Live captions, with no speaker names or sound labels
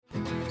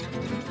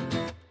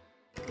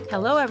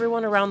Hello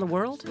everyone around the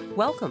world.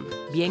 Welcome.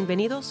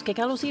 Bienvenidos, que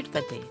calus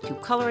irfete, to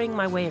Coloring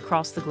My Way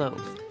Across the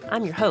Globe.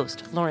 I'm your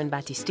host, Lauren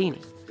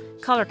Battistini,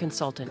 color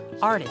consultant,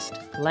 artist,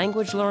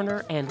 language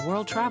learner, and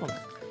world traveler.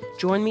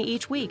 Join me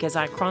each week as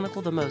I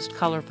chronicle the most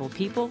colorful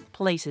people,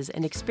 places,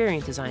 and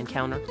experiences I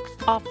encounter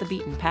off the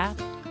beaten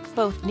path,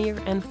 both near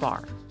and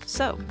far.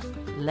 So,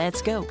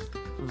 let's go.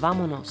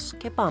 Vámonos,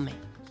 que pame.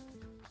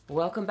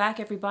 Welcome back,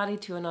 everybody,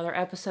 to another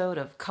episode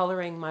of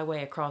Coloring My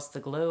Way Across the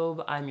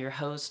Globe. I'm your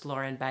host,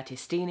 Lauren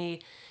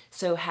Battistini.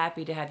 So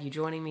happy to have you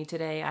joining me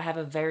today. I have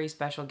a very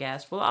special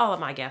guest. Well, all of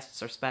my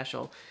guests are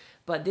special,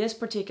 but this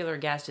particular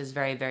guest is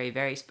very, very,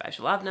 very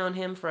special. I've known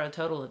him for a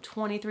total of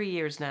 23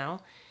 years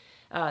now.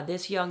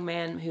 This young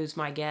man who's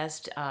my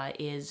guest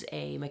is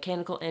a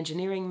mechanical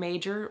engineering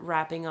major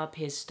wrapping up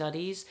his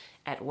studies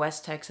at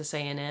West Texas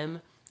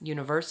A&M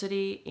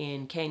University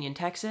in Canyon,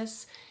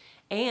 Texas,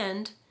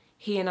 and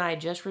he and I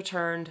just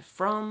returned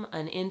from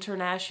an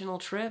international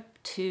trip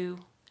to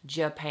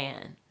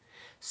Japan.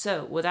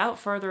 So, without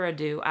further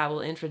ado, I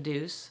will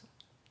introduce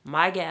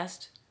my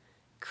guest,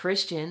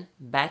 Christian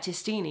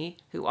Battistini,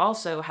 who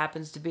also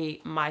happens to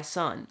be my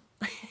son.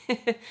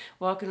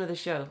 Welcome to the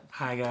show.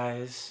 Hi,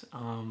 guys.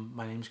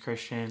 My name's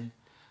Christian.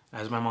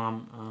 As my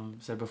mom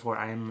said before,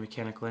 I am a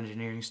mechanical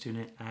engineering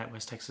student at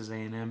West Texas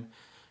A&M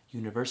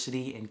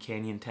University in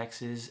Canyon,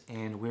 Texas,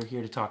 and we're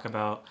here to talk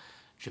about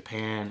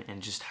Japan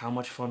and just how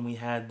much fun we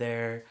had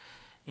there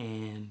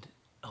and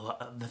a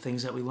lot of the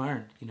things that we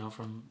learned,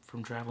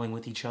 from traveling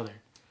with each other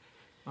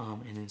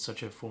and in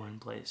such a foreign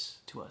place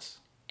to us.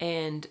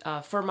 And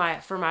for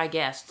my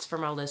guests, for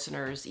my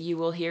listeners, you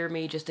will hear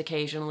me just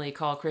occasionally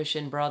call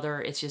Christian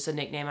brother. It's just a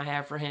nickname I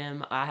have for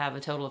him. I have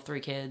a total of 3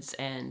 kids,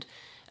 and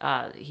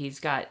he's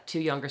got 2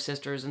 younger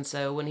sisters, and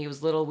so when he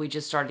was little, we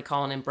just started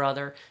calling him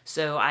brother.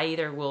 So I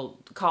either will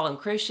call him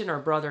Christian or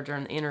brother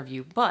during the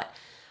interview, but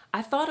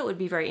I thought it would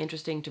be very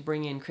interesting to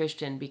bring in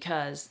Christian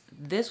because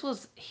this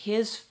was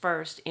his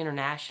first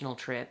international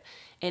trip,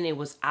 and it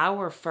was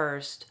our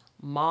first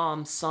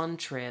mom-son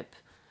trip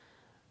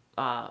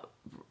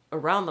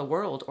around the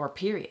world, or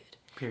period.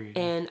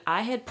 And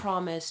I have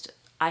promised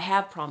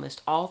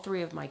all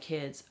 3 of my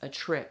kids a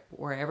trip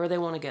wherever they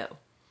want to go.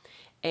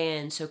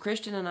 And so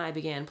Christian and I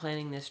began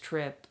planning this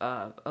trip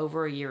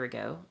over a year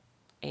ago,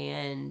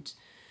 and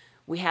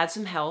we had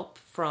some help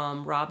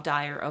from Rob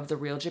Dyer of The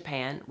Real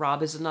Japan.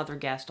 Rob is another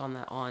guest on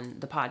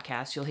the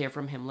podcast. You'll hear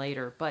from him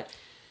later. But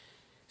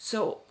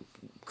so,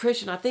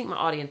 Christian, I think my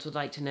audience would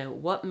like to know,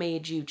 what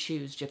made you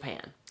choose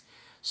Japan?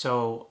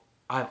 So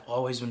I've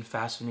always been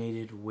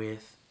fascinated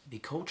with the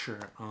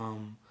culture,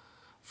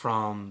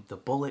 from the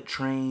bullet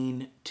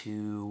train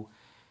to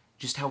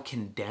just how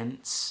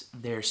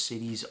condensed their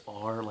cities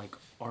are, like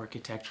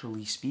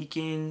architecturally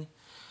speaking,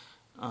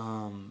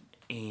 and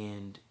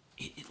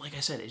like I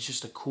said, it's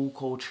just a cool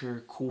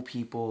culture, cool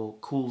people,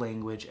 cool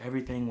language.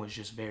 Everything was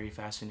just very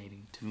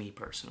fascinating to me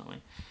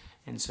personally.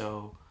 And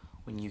so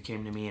when you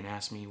came to me and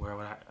asked me where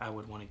I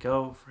would want to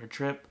go for a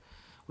trip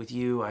with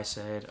you, I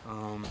said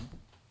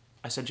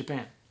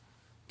Japan.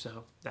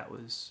 So that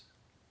was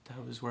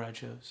where I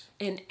chose.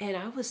 And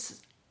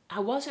I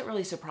wasn't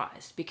really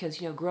surprised because,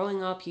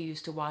 growing up you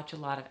used to watch a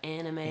lot of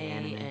anime.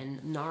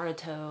 And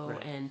Naruto,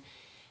 right.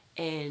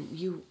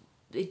 and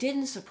it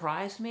didn't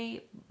surprise me,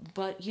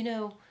 but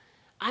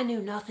I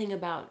knew nothing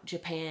about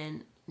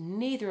Japan.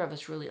 Neither of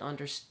us really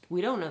understood.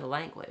 We don't know the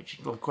language.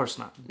 Well, of course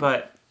not.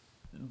 But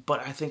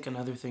I think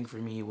another thing for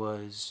me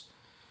was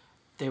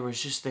there was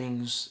just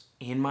things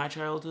in my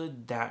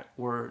childhood that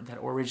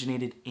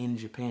originated in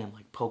Japan,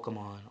 like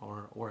Pokemon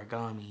or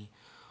origami,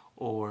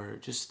 or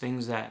just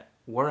things that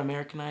were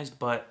Americanized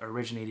but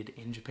originated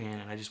in Japan,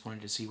 and I just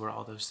wanted to see where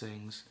all those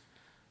things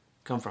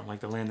come from,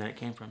 like the land that it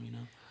came from,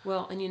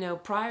 Well,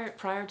 and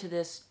prior to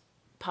this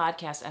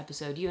podcast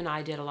episode, you and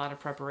I did a lot of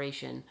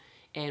preparation,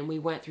 and we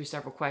went through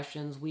several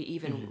questions. We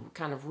even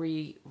kind of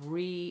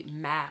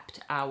remapped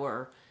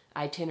our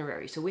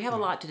itinerary. So we have a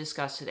lot to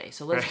discuss today.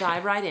 So let's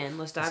dive right in.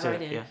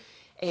 Yeah.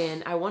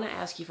 And I want to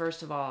ask you,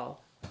 first of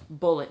all,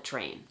 bullet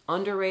train,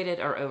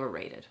 underrated or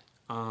overrated?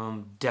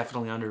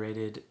 Definitely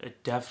underrated.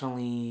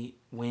 Definitely,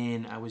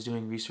 when I was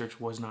doing research,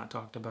 was not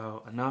talked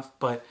about enough,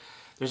 but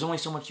there's only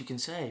so much you can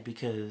say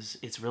because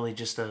it's really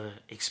just a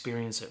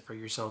experience it for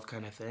yourself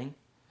kind of thing.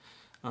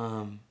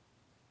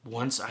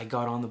 Once I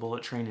got on the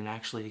bullet train and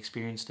actually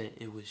experienced it,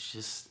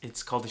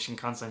 it's called the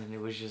Shinkansen, and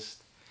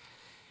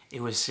it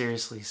was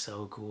seriously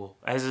so cool.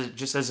 As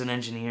an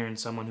engineer and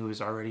someone who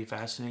is already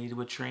fascinated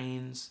with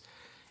trains,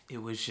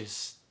 it was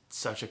just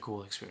such a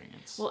cool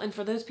experience. Well, and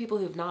for those people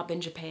who've not been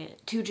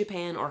to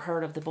Japan or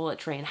heard of the bullet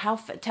train,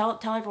 tell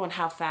everyone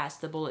how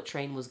fast the bullet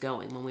train was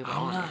going when we were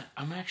on it.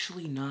 I'm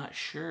actually not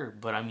sure,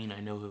 but I mean, I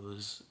know it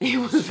was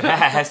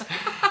fast.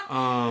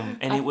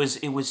 And it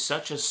was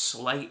such a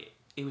slight.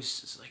 It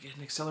was like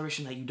an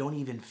acceleration that you don't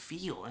even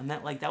feel, and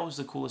that was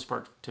the coolest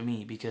part to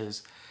me,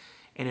 because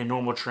in a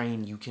normal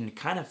train you can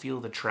kind of feel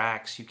the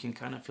tracks, you can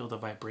kind of feel the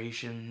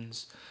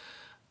vibrations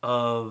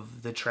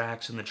of the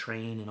tracks and the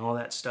train and all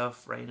that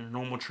stuff, right? In a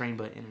normal train,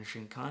 but in a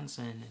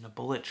Shinkansen, in a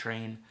bullet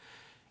train,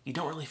 you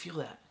don't really feel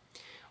that.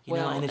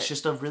 You know, and it's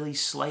just a really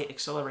slight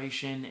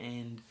acceleration,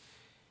 and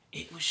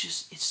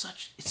it's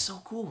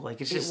so cool. Like,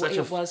 it's just such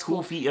a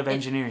cool feat of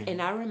engineering.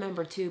 And I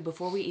remember too,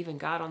 before we even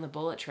got on the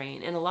bullet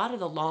train, and a lot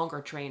of the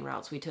longer train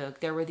routes we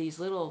took, there were these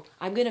little,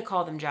 I'm going to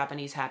call them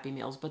Japanese Happy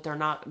Meals, but they're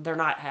not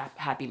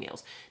Happy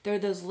Meals. They're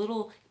those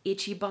little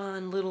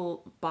Ichiban,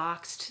 little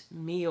boxed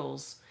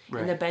meals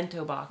in the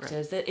bento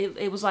boxes that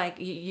it was like,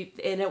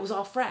 and it was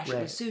all fresh.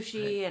 It was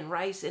sushi and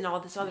rice and all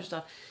this other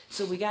stuff.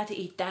 So we got to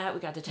eat that.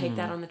 We got to take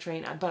that on the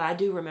train. But I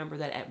do remember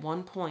that at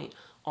one point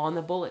on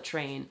the bullet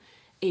train,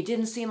 it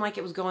didn't seem like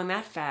it was going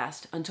that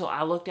fast until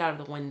I looked out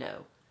of the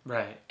window.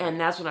 Right. And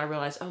that's when I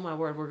realized, oh my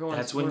word, we're going.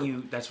 That's when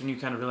you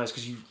kind of realize,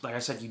 because you, like I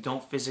said, you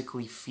don't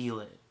physically feel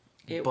it.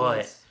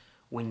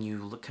 When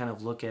you kind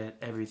of look at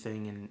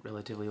everything and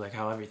relatively like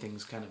how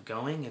everything's kind of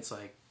going, it's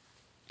like,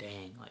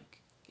 dang, like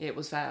it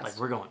was fast. Like,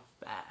 we're going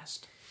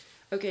fast.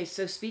 Okay,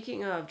 so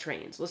speaking of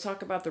trains, let's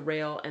talk about the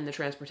rail and the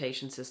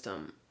transportation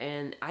system.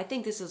 And I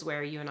think this is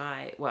where you and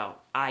I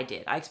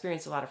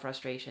experienced a lot of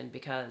frustration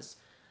because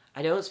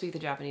I don't speak the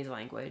Japanese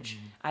language.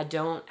 I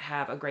don't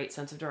have a great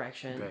sense of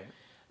direction. Right.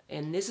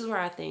 And this is where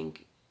I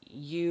think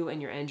you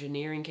and your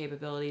engineering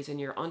capabilities and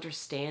your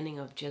understanding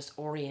of just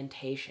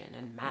orientation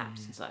and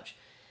maps and such.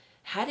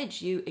 What did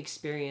you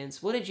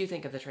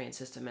think of the train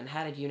system, and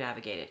how did you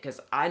navigate it? Because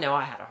I know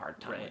I had a hard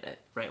time with it.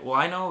 Right. Well,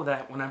 I know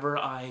that whenever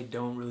I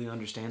don't really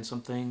understand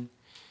something,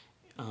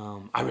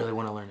 I really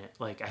want to learn it,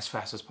 like, as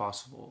fast as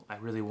possible. I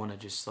really want to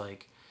just,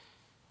 like,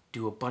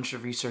 do a bunch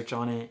of research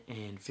on it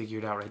and figure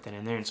it out right then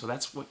and there. And so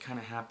that's what kind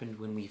of happened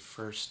when we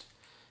first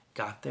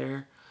got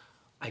there.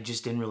 I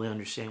just didn't really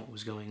understand what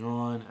was going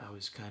on. I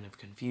was kind of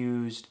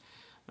confused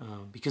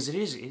because it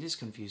is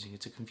confusing.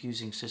 It's a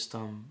confusing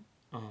system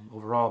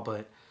overall,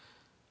 but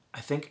I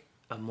think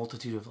a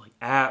multitude of like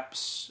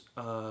apps,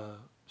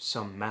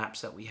 some maps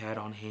that we had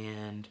on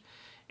hand,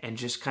 and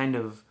just kind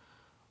of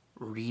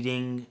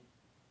reading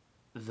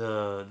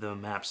the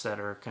maps that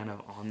are kind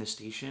of on the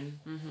station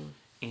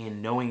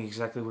and knowing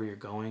exactly where you're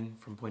going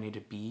from point A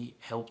to B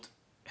helped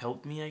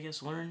me, I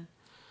guess, learn.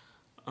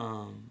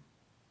 It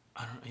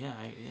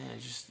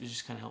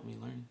just kind of helped me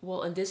learn.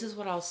 Well, and this is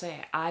what I'll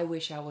say. I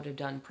wish I would have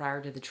done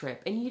prior to the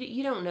trip. And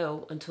you don't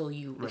know until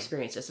you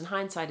experience this. And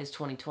hindsight is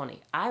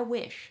 20/20. I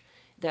wish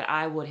that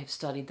I would have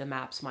studied the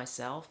maps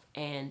myself.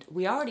 And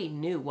we already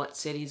knew what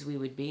cities we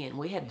would be in.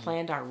 We had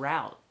planned our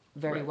route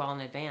very well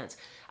in advance.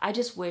 I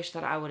just wish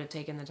that I would have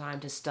taken the time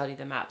to study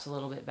the maps a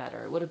little bit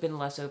better. It would have been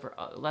less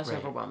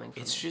overwhelming for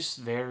me. It's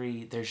just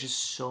there's just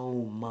so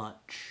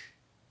much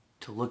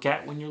to look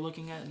at when you're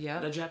looking at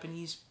a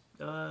Japanese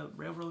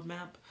railroad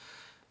map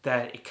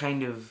that it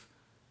kind of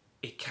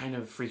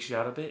freaks you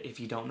out a bit if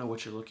you don't know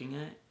what you're looking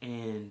at,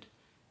 and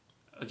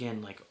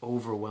again, like,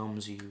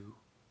 overwhelms you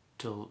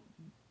to,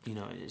 you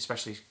know,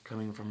 especially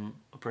coming from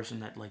a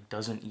person that like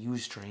doesn't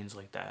use trains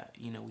like that.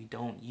 You know, we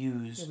don't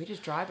use. We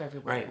just drive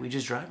everywhere. Right, we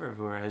just drive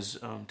everywhere as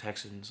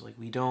Texans. Like,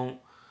 we don't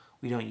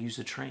use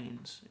the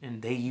trains,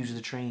 and they use the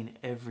train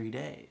every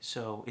day.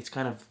 So it's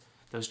kind of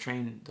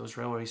those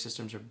railway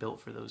systems are built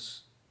for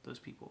those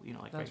people. You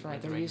know, like, that's right.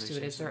 They're used to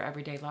it. It's their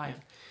everyday life.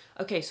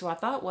 Yeah. Okay, so I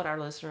thought what our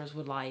listeners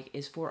would like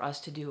is for us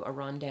to do a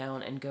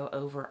rundown and go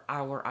over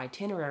our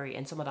itinerary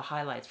and some of the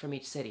highlights from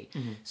each city.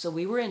 So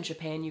we were in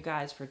Japan, you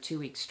guys, for 2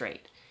 weeks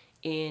straight.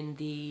 In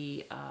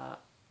the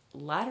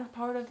latter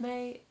part of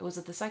May, was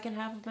it the second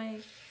half of May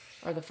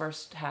or the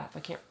first half? I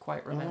can't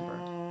quite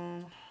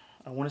remember.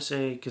 I want to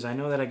say, because I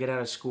know that I get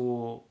out of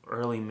school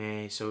early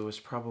May, so it was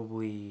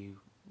probably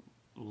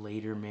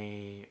later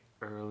May,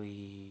 later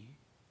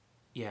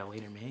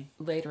May.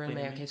 Later in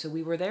May. Okay, so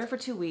we were there for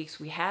 2 weeks.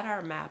 We had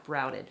our map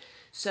routed.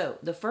 So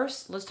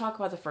let's talk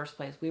about the first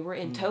place. We were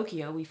in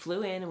Tokyo. We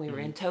flew in and we were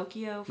in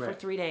Tokyo for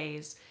 3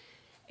 days.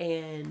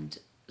 And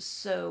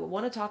so I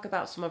want to talk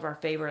about some of our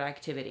favorite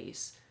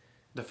activities.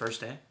 The first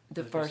day?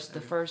 The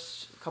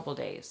first couple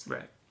days.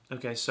 Right.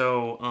 Okay,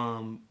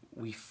 so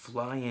we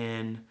fly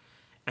in,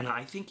 and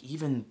I think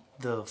even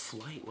the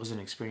flight was an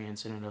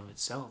experience in and of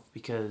itself,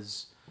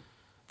 because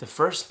the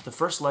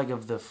first leg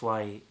of the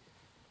flight,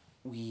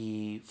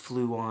 we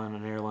flew on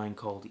an airline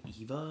called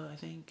EVA, I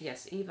think.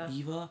 Yes, EVA.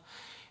 EVA,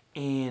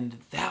 and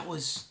that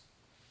was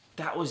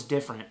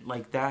different.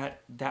 Like,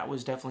 that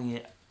was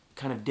definitely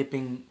kind of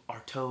dipping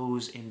our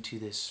toes into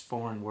this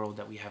foreign world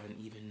that we haven't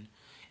even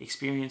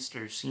experienced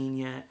or seen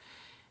yet,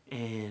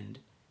 and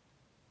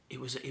it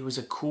was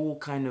a cool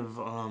kind of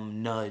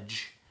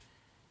nudge,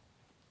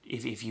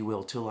 if you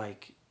will, to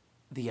like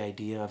the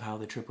idea of how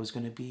the trip was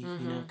going to be,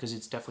 you know, because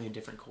it's definitely a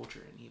different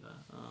culture in EVA.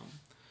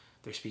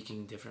 They're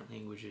speaking different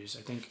languages.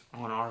 I think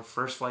on our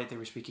first flight they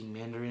were speaking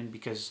Mandarin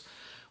because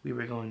we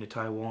were going to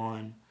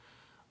Taiwan,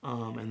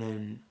 and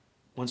then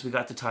once we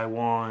got to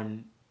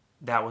Taiwan,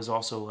 that was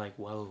also like,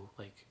 whoa,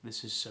 like,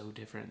 this is so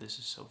different, this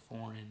is so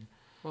foreign.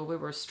 Well, we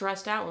were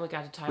stressed out when we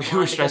got to Taiwan. We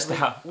were stressed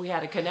out. We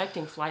had a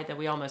connecting flight that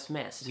we almost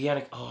missed.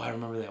 I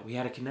remember that. We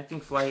had a connecting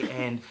flight,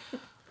 and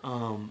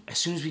as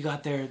soon as we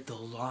got there, the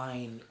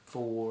line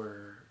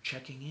for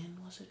checking in.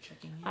 Was it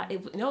checking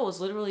in? No, it was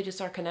literally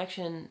just our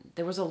connection.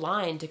 There was a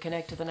line to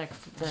connect to the next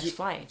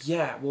flight.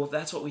 Yeah, well,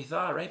 that's what we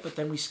thought, right? But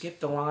then we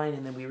skipped the line,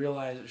 and then we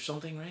realized there's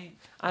something, right?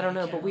 I don't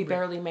know, but we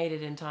barely made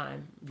it in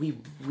time. We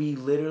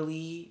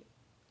literally,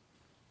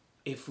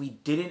 if we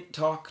didn't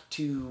talk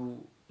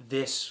to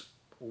this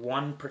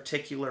one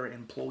particular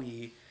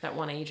employee, that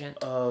one agent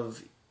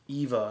of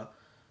Eva,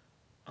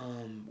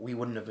 we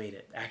wouldn't have made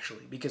it,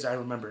 actually. Because I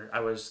remember,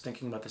 I was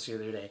thinking about this the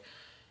other day.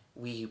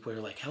 We were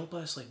like, help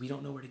us, like, we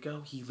don't know where to go.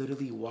 He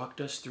literally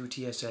walked us through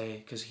TSA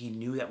because he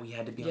knew that we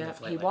had to be on the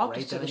flight. He walked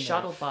us to the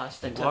shuttle bus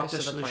that took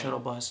us to the shuttle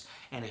bus,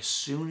 and as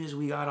soon as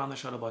we got on the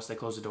shuttle bus, they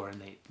closed the door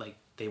and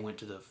they went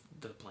to the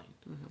plane.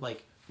 Mm-hmm.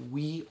 Like,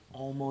 we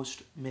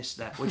almost missed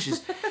that, which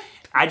is,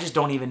 I just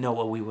don't even know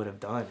what we would have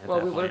done.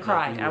 We would have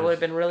cried. I would have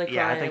been really crying.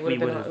 Yeah, I think we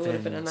would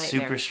have been a nightmare.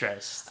 Super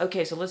stressed.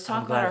 Okay, so let's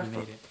talk about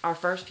our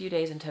first few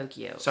days in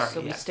Tokyo.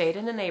 We stayed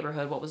in a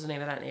neighborhood. What was the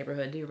name of that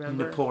neighborhood? Do you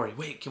remember? Napori.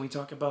 Wait, can we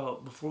talk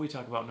about, before we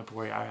talk about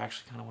Napori, I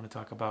actually kind of want to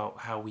talk about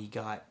how we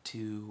got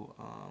to,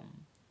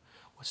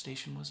 what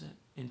station was it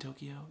in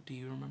Tokyo? Do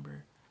you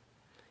remember?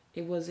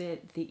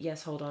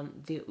 Hold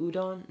on. The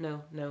udon?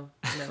 No.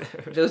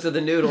 Those are the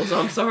noodles.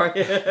 I'm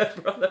sorry,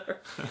 brother.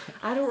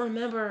 I don't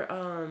remember,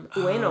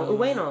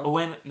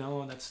 Ueno.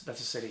 No, that's a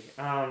city.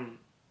 Man,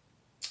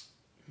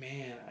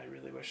 I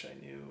really wish I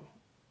knew.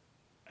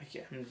 I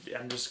can't,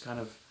 I'm just kind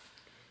of...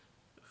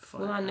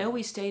 Well, I know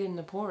we stayed in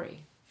Napori.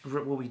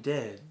 Well, we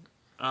did.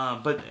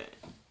 But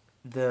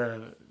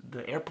the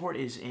airport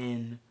is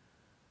in...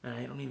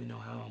 I don't even know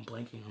how I'm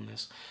blanking on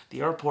this.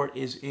 The airport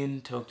is in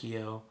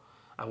Tokyo.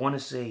 I want to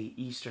say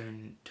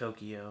Eastern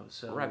Tokyo.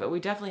 So right, but we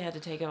definitely had to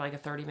take like a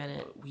 30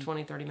 minute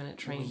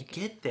train. We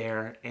get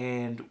there,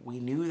 and we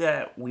knew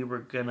that we were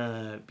going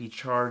to be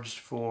charged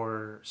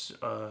for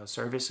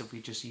service if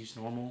we just used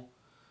normal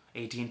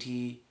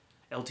AT&T,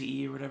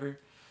 LTE or whatever.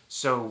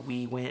 So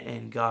we went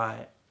and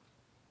got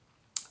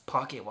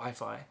pocket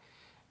Wi-Fi,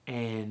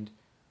 and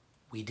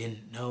we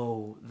didn't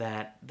know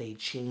that they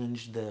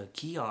changed the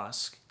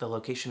kiosk, the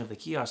location of the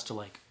kiosk, to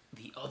like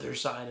the other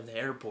side of the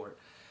airport.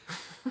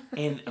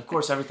 And of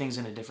course everything's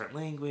in a different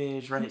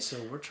language, right? So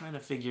we're trying to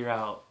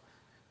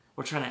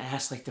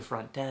ask like the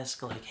front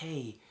desk, like,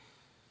 hey,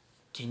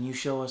 can you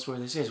show us where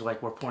this is?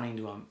 Like, we're pointing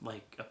to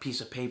a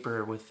piece of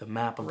paper with the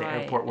map of the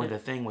airport where the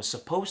thing was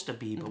supposed to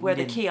be, but where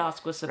the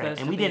kiosk was supposed to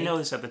be. And we didn't know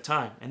this at the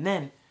time. And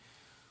then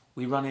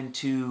we run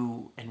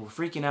into, and we're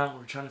freaking out.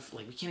 We're trying to,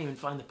 we can't even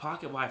find the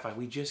pocket Wi-Fi.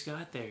 We just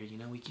got there,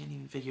 we can't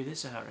even figure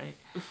this out, right?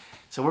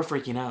 So we're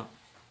freaking out.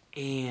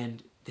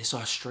 And this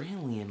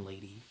Australian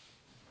lady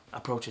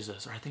approaches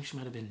us, or I think she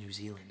might have been New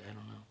Zealand, I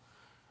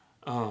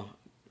don't know,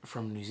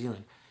 from New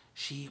Zealand.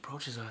 She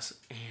approaches us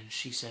and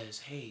she says,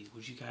 hey,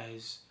 would you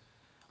guys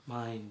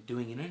mind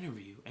doing an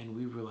interview? And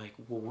we were like,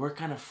 well, we're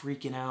kind of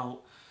freaking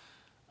out.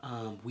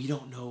 We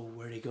don't know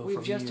where to go.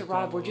 We've just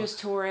arrived. We're just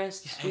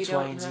tourists. X,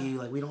 Y, and Z.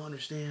 Like, we don't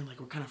understand. Like,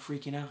 we're kind of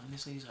freaking out. And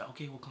this lady's like,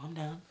 okay, well, calm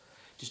down.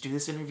 Just do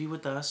this interview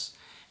with us,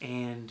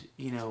 and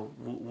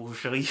we'll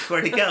show you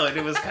where to go. And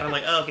it was kind of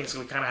like, oh, okay, so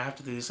we kind of have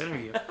to do this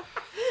interview.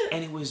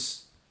 And it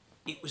was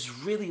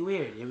really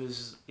weird. It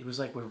was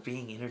like we're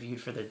being interviewed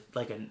for the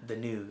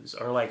news,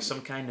 or like some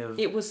kind of...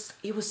 It was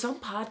some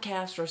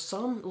podcast or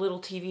some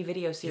little TV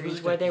video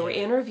series where they were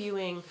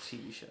interviewing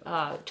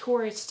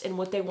tourists, and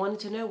what they wanted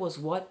to know was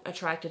what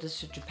attracted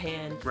us to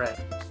Japan. Right.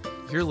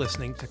 You're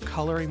listening to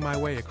Coloring My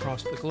Way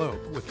Across the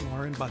Globe with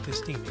Lauren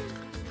Battistini.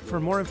 For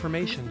more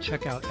information,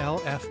 check out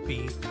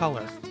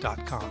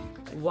lfbcolor.com.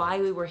 Why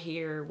we were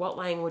here, what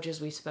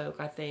languages we spoke,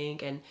 I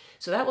think. And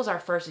so that was our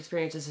first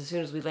experiences as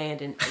soon as we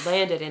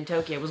landed in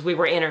Tokyo, was we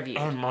were interviewed.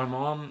 And my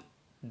mom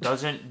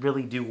doesn't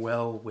really do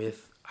well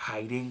with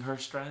hiding her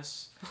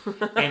stress.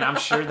 And I'm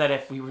sure that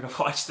if we were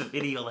to watch the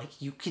video, like,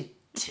 you could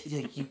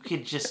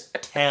just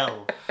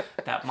tell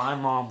that my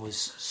mom was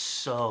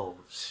so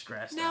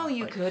stressed out. No,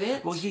 you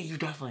couldn't. Well, yeah, you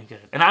definitely could.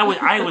 And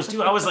I was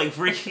too. I was like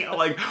freaking out.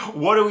 Like,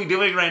 what are we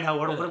doing right now?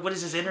 What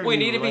is this interview? We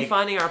need to be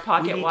finding our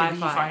pocket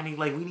Wi-Fi.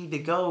 We need to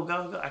go.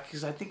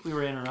 Because I think we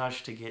were in a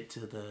rush to get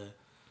to the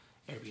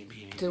Airbnb.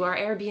 Maybe. To our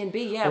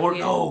Airbnb, yeah. Or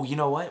no, you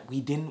know what?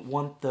 We didn't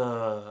want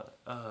the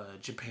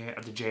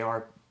JR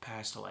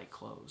pass to like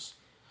close.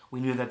 We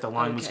knew that the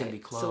line was going to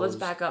be closed. So let's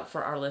back up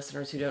for our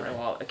listeners who don't know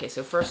all. Okay,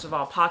 so first of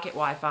all, pocket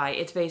Wi-Fi,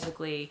 it's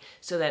basically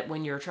so that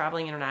when you're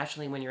traveling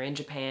internationally, when you're in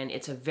Japan,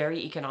 it's a very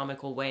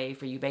economical way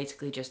for you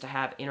basically just to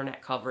have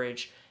internet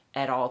coverage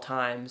at all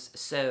times,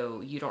 so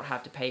you don't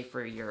have to pay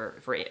for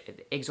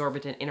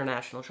exorbitant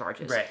international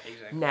charges. Right,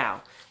 exactly.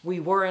 Now,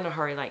 we were in a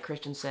hurry, like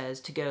Christian says,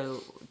 to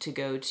go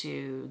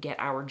to get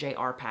our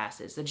JR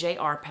passes. The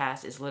JR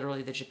pass is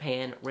literally the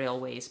Japan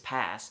Railways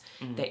pass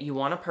that you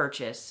want to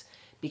purchase,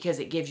 because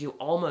it gives you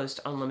almost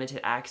unlimited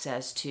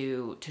access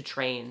to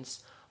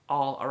trains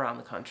all around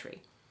the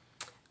country.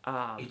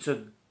 Honestly,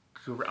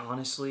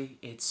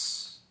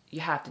 you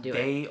have to do it.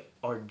 They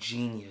are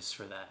genius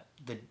for that.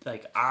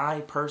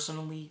 I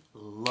personally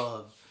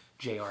love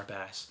JR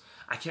Pass.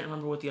 I can't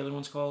remember what the other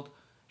one's called.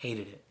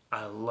 Hated it.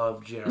 I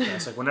love JR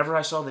Pass. Like, whenever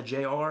I saw the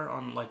JR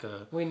on, like,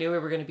 we knew we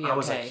were going to be okay. I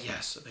was like,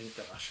 yes, thank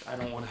gosh. I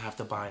don't want to have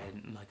to buy,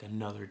 like,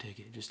 another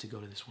ticket just to go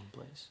to this one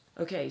place.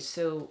 Okay,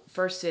 so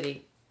first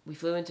city. We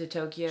flew into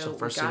Tokyo. So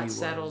we got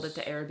settled at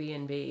the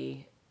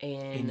Airbnb.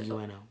 And in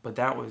Ueno. But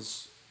that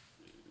was...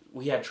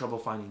 We had trouble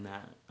finding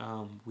that.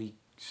 We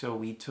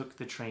took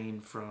the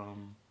train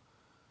from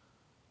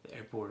the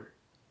airport.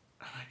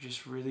 And I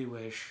just really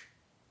wish...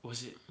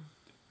 Was it...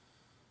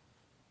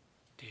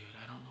 Dude,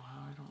 I don't know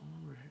how I don't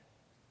remember it.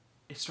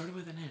 It started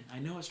with an N. I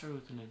know it started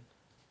with an N.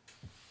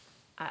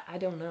 I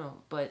don't know,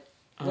 but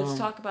let's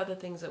talk about the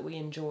things that we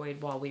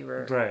enjoyed while we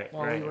were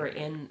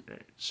in.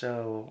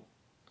 So,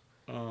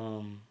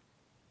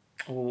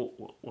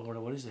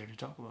 what is there to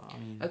talk about? I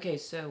mean, okay,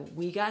 so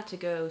we got to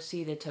go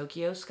see the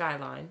Tokyo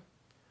skyline.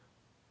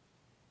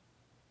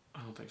 I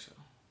don't think so.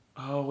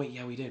 Oh wait,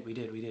 yeah, we did. We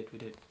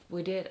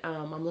did.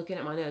 I'm looking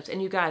at my notes,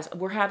 and you guys,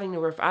 I'm having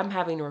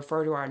to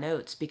refer to our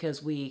notes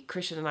because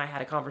Christian and I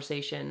had a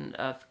conversation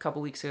a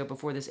couple weeks ago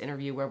before this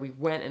interview where we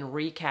went and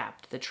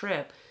recapped the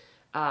trip.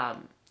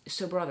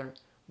 So brother,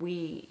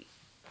 we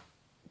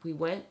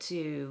went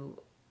to,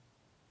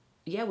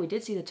 we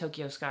did see the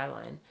Tokyo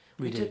skyline.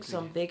 We took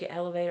some big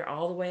elevator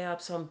all the way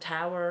up some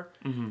tower.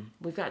 Mm-hmm.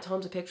 We've got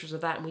tons of pictures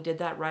of that, and we did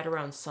that right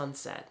around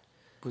sunset.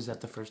 Was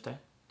that the first day?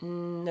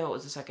 No, it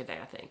was the second day,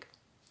 I think.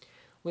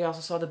 We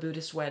also saw the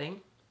Buddhist wedding.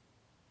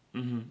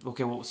 Mm-hmm.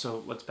 Okay, well,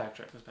 so let's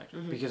backtrack.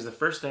 Mm-hmm. Because the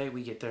first day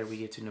we get there, we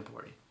get to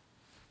Napori.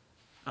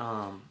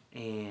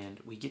 And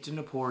we get to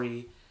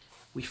Napori,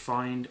 we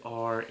find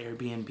our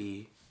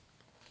Airbnb,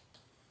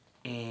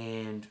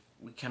 and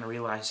we kind of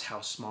realize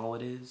how small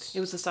it is. It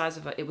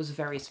was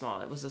very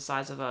small. It was the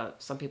size of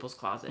some people's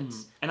closets.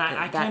 Mm-hmm. And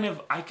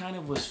I kind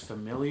of was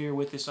familiar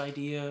with this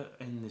idea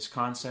and this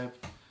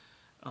concept.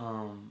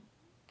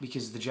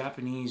 Because the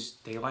Japanese,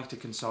 they like to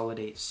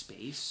consolidate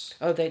space.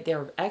 Oh,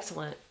 they're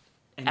excellent.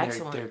 And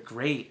they're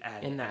great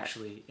at it,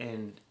 actually.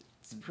 And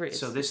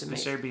this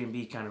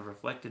Airbnb kind of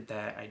reflected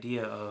that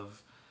idea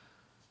of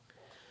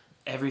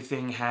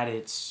everything had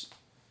its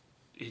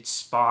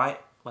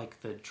spot, like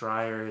the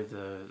dryer,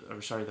 the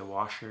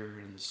washer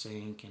and the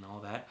sink and all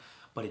that,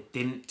 but it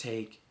didn't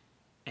take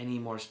any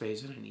more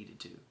space than it needed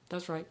to.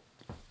 That's right.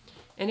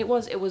 And it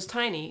was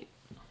tiny,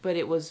 but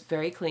it was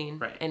very clean,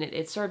 right. And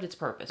it served its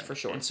purpose, right. For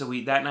sure. And so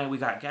that night we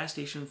got gas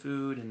station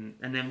food,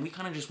 and then we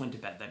kind of just went to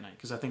bed that night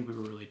because I think we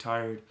were really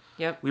tired.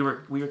 Yep. We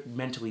were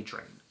mentally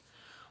drained.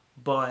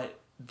 But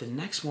the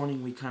next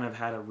morning we kind of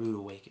had a rude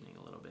awakening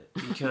a little bit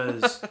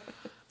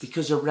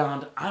because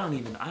around I don't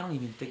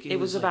even think it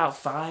was about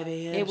 5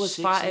 a.m. It was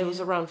 5. It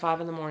was around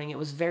 5 in the morning. It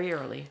was very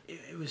early.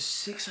 It was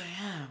 6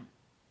 a.m.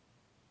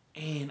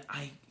 and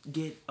I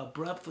get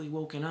abruptly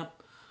woken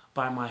up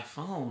by my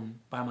phone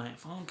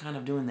kind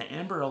of doing the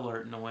Amber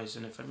Alert noise.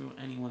 And if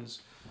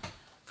anyone's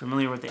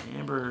familiar with the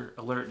Amber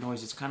Alert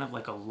noise, it's kind of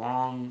like a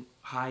long,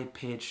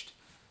 high-pitched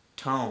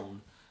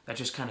tone that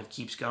just kind of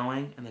keeps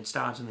going and then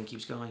stops and then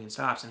keeps going and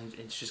stops. And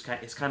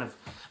it's kind of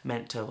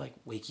meant to like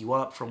wake you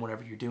up from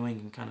whatever you're doing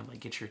and kind of like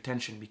get your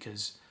attention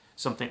because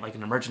something like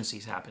an emergency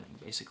is happening,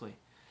 basically.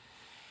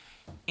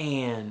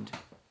 And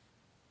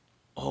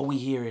all we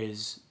hear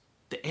is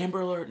the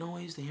Amber Alert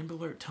noise, the Amber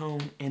Alert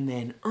tone, and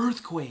then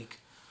earthquake,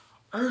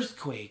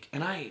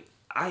 and I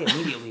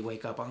immediately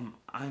wake up.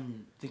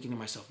 I'm thinking to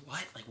myself,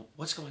 what? Like,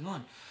 what's going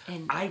on?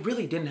 And I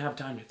really didn't have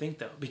time to think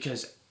though,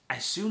 because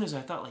as soon as I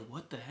thought, like,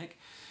 what the heck,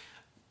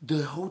 the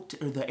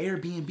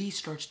Airbnb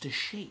starts to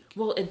shake.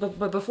 Well,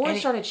 but before it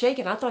started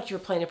shaking, I thought you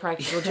were playing a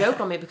practical joke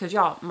on me because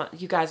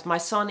you guys, my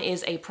son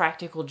is a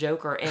practical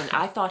joker, and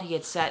I thought he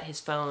had set his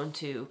phone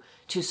to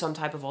some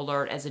type of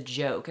alert as a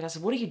joke. And I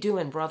said, "What are you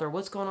doing, brother?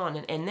 What's going on?"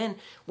 And then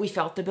we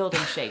felt the building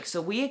shake.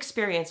 So we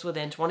experienced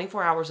within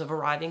 24 hours of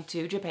arriving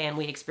to Japan,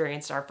 we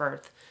experienced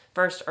our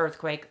first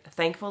earthquake.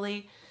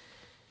 Thankfully,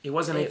 it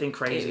wasn't anything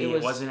crazy.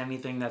 It wasn't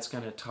anything that's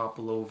going to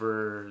topple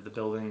over the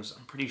buildings.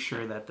 I'm pretty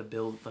sure that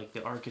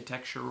the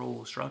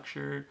architectural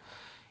structure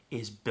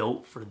is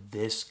built for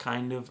this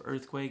kind of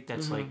earthquake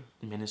that's like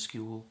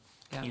minuscule,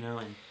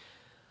 and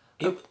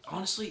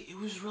honestly, it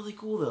was really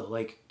cool though,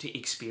 like to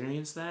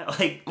experience that,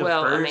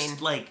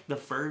 like the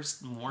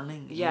first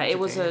morning. Yeah, it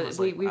was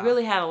we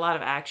really had a lot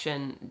of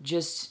action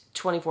just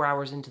 24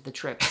 hours into the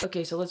trip.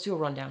 Okay, so let's do a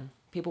rundown.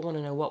 People want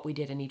to know what we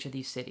did in each of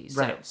these cities.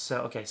 Right.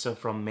 So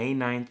from May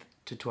 9th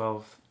to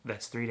 12th,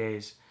 that's 3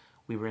 days,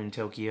 we were in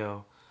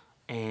Tokyo,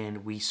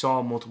 and we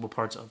saw multiple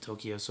parts of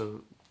Tokyo.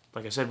 So,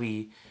 like I said,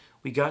 we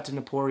got to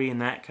Napori,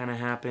 and that kind of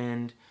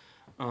happened.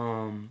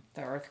 The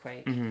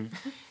earthquake. Mm-hmm.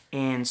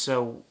 And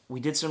so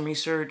we did some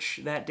research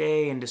that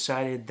day and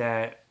decided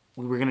that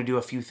we were going to do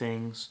a few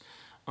things.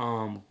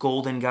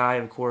 Golden Guy,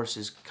 of course,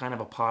 is kind of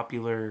a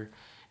popular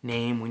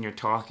name when you're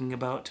talking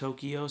about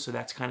Tokyo, so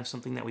that's kind of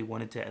something that we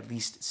wanted to at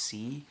least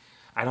see.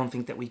 I don't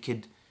think that we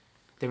could...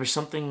 There was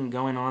something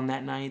going on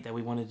that night that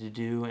we wanted to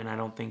do, and I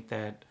don't think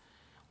that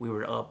we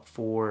were up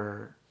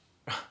for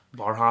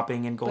bar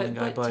hopping in Golden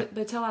Guy.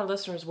 But tell our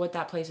listeners what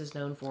that place is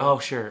known for. Oh,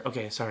 sure.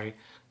 Okay, sorry.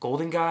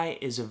 Golden Guy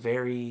is a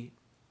very...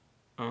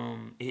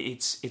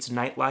 it's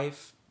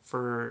nightlife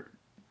for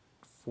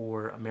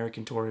for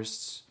American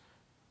tourists,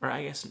 or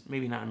I guess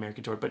maybe not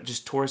American tourists, but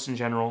just tourists in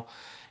general,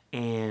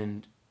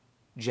 and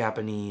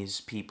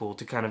Japanese people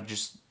to kind of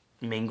just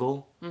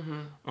mingle.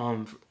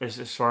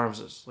 As far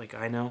as like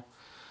I know,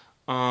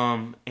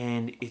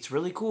 and it's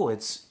really cool.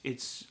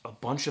 It's a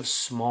bunch of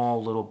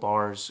small little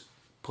bars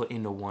put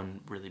into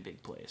one really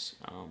big place,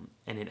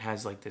 and it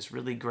has like this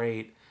really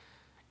great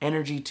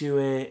energy to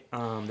it.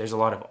 There's a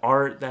lot of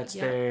art that's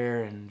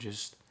there, and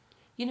just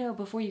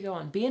before you go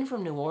on, being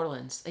from New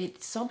Orleans,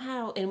 it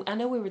somehow, and I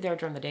know we were there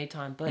during the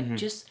daytime, but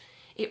just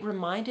it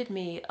reminded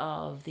me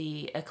of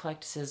the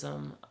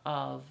eclecticism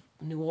of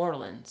New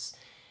Orleans.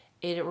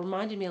 It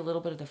reminded me a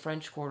little bit of the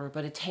French Quarter,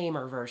 but a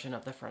tamer version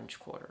of the French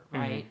Quarter,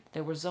 right?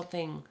 There was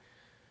something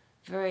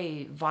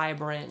very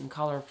vibrant and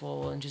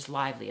colorful and just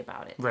lively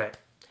about it. Right.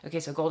 Okay,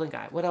 so Golden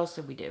Guy. What else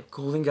did we do?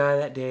 Golden Guy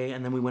that day,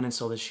 and then we went and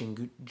saw the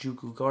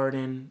Shinjuku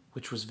Garden,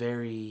 which was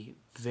very,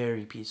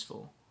 very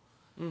peaceful.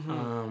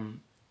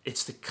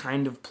 It's the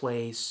kind of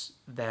place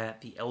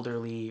that the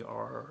elderly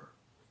are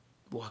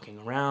walking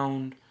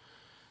around,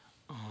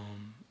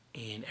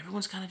 and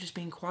everyone's kind of just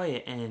being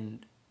quiet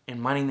and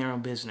minding their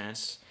own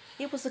business.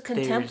 It was a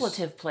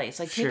contemplative place.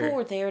 Like people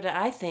were there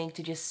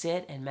to just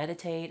sit and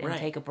meditate and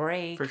take a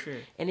break. For sure.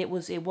 And it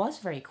was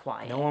very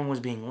quiet. No one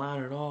was being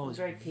loud at all. It was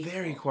very peaceful.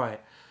 Very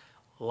quiet.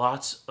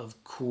 Lots of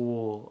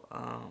cool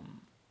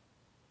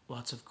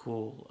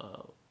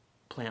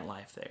plant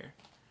life there.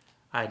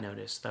 I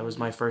noticed. That was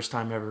my first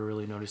time ever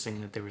really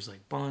noticing that there was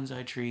like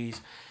bonsai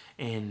trees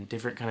and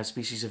different kind of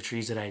species of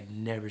trees that I'd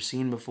never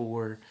seen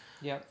before.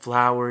 Yep.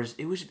 Flowers.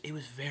 It was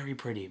very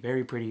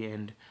pretty,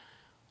 and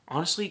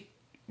honestly,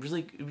 it was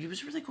a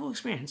really cool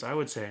experience, I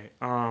would say.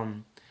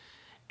 And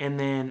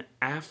then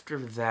after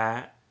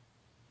that,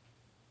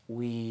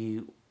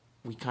 we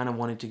kind of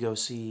wanted to go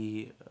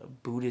see a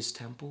Buddhist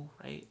temple,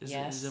 right?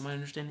 Is that my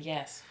understanding?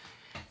 Yes.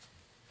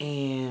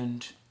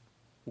 And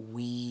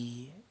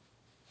we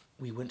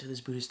went to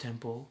this Buddhist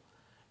temple,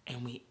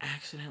 and we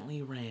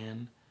accidentally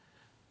ran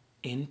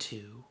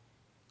into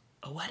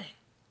a wedding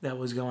that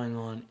was going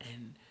on,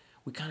 and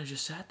we kind of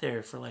just sat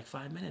there for like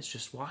 5 minutes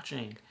just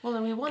watching. Well,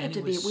 and we wanted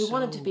to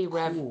be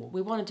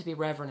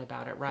reverent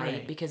about it,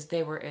 right? Because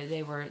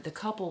the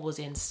couple was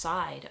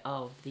inside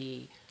of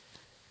the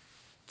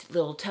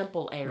little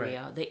temple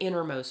area, the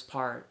innermost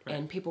part,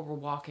 and people were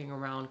walking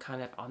around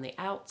kind of on the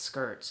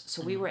outskirts.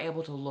 So we were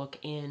able to look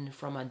in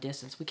from a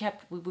distance. We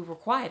were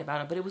quiet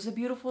about it, but it was a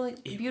beautiful sight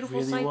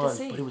to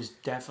see. But it was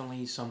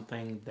definitely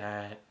something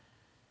that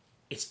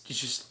it's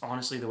just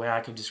honestly the way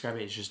I could describe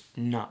it is just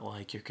not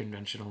like your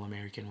conventional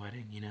American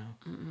wedding,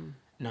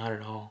 Not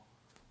at all.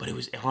 But it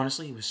was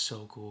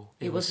so cool.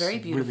 It was very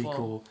beautiful, really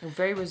cool, and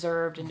very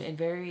reserved, and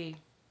very.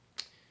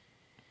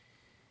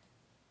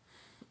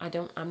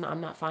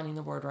 I'm not finding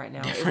the word right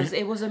now.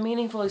 It was a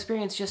meaningful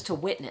experience just to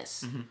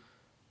witness.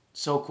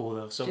 So cool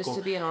though, so just cool.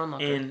 to be an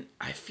onlooker. And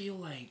I feel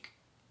like,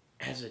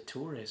 as a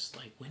tourist,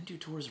 like when do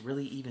tourists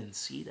really even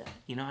see that?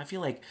 I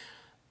feel like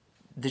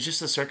there's just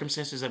the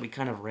circumstances that we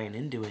kind of ran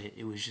into it.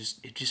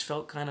 It just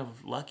felt kind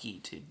of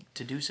lucky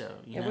to do so.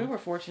 Yeah, we were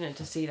fortunate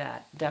to see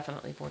that.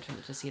 Definitely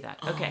fortunate to see that.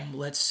 Okay.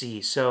 Let's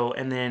see. So,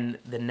 and then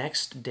the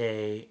next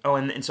day. Oh,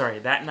 and sorry,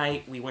 that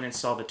night we went and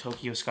saw the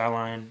Tokyo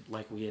skyline,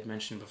 like we had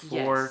mentioned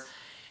before. Yes.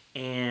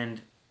 And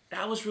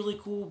that was really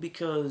cool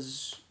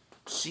because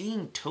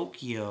seeing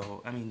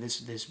Tokyo, I mean,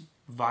 this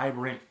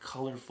vibrant,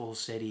 colorful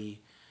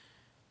city,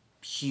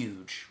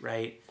 huge,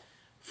 right?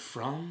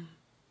 From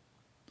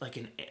like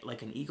an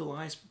eagle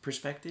eye's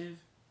perspective,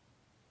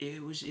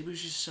 it was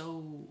just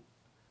so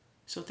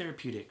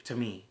therapeutic to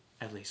me,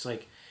 at least.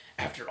 Like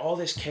after all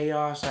this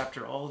chaos,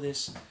 after all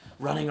this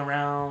running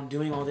around,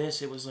 doing all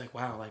this, it was like,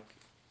 wow,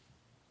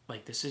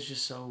 like this is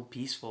just so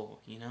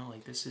peaceful,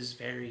 Like this is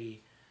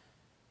very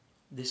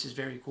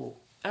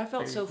cool. I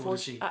felt so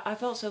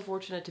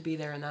fortunate to be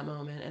there in that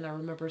moment, and I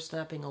remember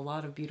snapping a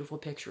lot of beautiful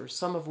pictures,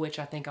 some of which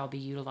I think I'll be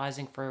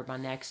utilizing for my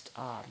next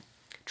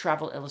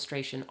travel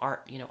illustration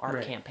art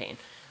campaign.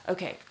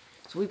 Okay,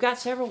 so we've got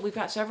several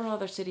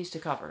other cities to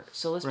cover.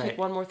 So let's pick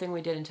one more thing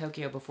we did in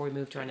Tokyo before we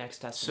move to our next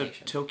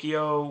destination. So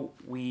Tokyo,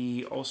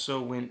 we also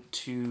went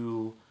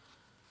to.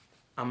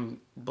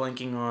 I'm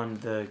blanking on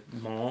the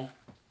mall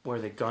where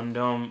the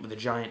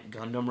giant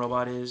Gundam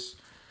robot is.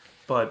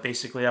 But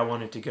basically, I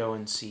wanted to go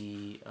and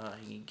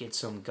get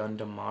some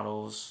Gundam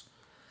models,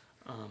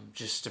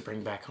 just to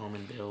bring back home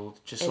and build,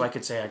 so I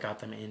could say I got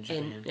them in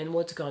Japan. And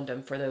what's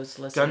Gundam for those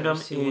listeners?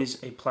 Gundam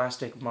is a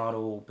plastic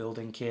model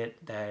building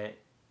kit that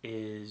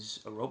is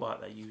a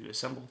robot that you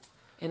assemble.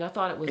 And I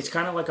thought it was. It's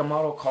kind of like a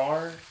model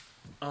car,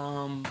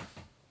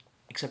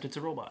 except it's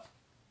a robot.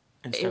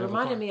 It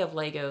reminded me of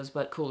Legos,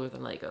 but cooler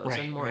than Legos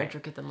and more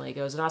intricate than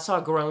Legos. And I saw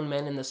grown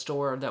men in the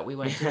store that we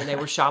went to, and they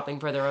were shopping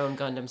for their own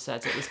Gundam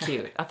sets. It was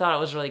cute. I thought it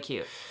was really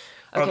cute.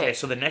 Okay,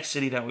 so the next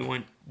city that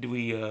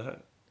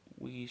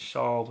we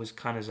saw was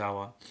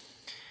Kanazawa.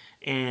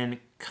 And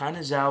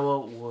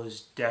Kanazawa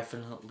was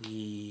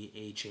definitely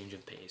a change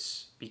of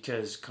pace,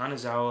 because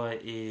Kanazawa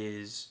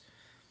is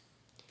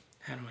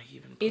How do I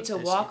even put It's a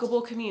this?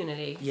 walkable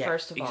community, Yeah,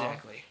 first of all.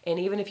 exactly. And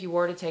even if you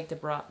were to take the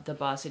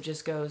bus, it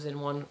just goes in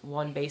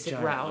one basic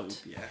Giant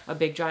route. loop, yeah. A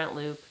big giant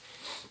loop.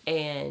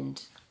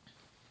 And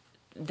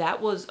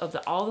that was, of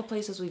all the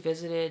places we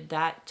visited,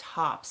 that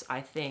tops,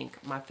 I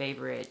think, my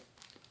favorite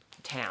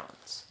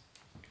towns.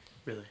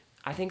 Really?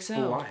 I think so.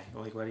 Well, why?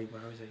 Like, why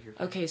was that your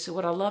favorite? Okay, so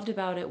what I loved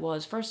about it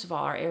was, first of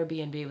all, our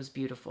Airbnb was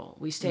beautiful.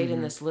 We stayed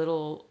in this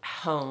little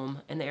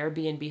home, and the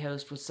Airbnb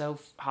host was so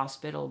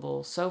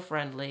hospitable, so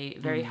friendly,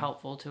 very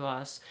helpful to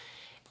us.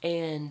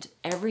 And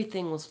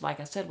everything was, like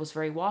I said, was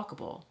very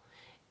walkable.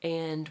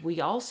 And we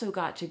also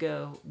got to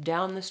go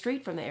down the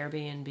street from the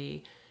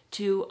Airbnb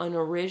to an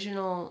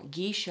original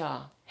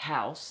geisha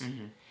house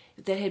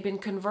that had been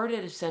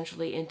converted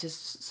essentially into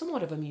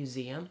somewhat of a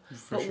museum.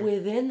 But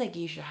within the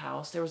geisha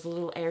house, there was a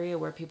little area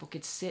where people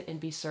could sit and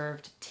be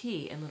served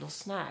tea and little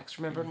snacks.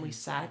 Remember when we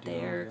sat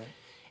there?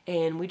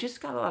 And we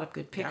just got a lot of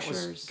good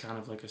pictures. That was kind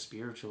of like a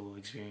spiritual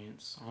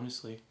experience,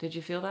 honestly. Did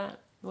you feel that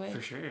way?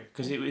 For sure.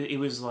 Because it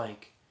was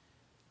like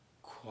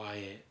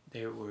quiet.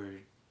 There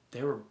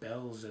were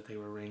bells that they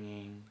were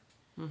ringing.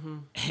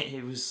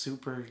 It was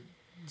super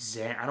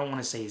zen. I don't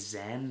want to say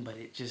zen, but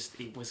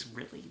it was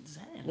really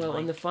zen. Well,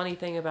 and the funny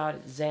thing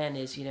about zen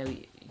is,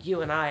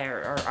 you and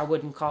I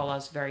wouldn't call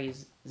us very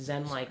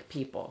zen-like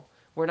people.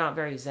 We're not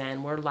very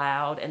zen. We're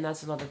loud, and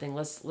that's another thing.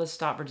 Let's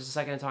stop for just a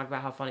second and talk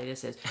about how funny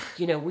this is.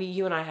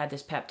 You and I had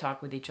this pep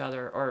talk with each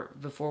other, or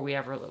before we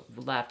ever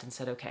left, and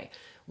said, okay,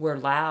 we're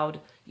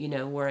loud.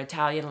 We're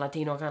Italian,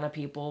 Latino kind of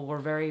people. We're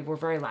very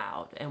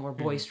loud, and we're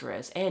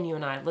boisterous. And you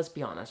and I, let's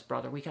be honest,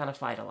 brother, we kind of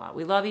fight a lot.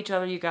 We love each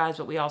other, you guys,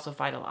 but we also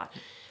fight a lot.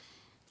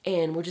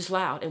 And we're just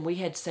loud. And we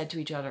had said to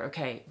each other,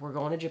 okay, we're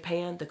going to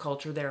Japan. The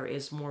culture there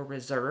is more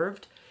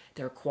reserved.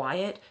 They're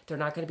quiet. They're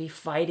not going to be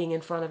fighting in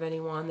front of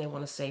anyone. They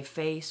want to save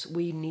face.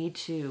 We need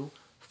to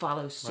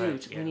follow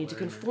suit. Right, yeah, we need to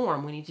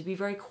conform. We need to be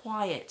very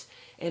quiet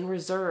and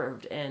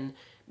reserved and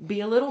be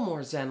a little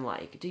more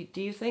zen-like.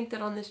 Do you think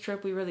that on this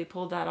trip we really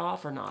pulled that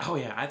off or not? Oh,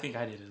 yeah. I think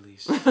I did at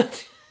least.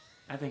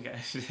 I think I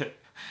did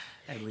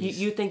at least.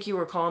 You think you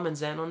were calm and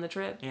zen on the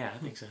trip? Yeah, I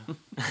think so.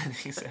 I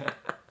think so.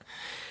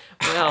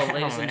 Well,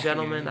 ladies and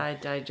gentlemen,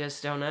 I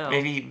just don't know.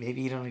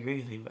 Maybe you don't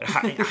agree with me, but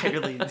I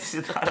really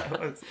thought I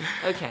was.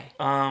 Okay.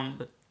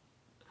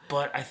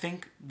 But I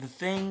think the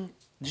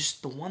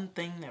one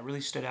thing that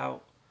really stood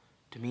out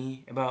to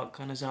me about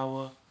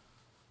Kanazawa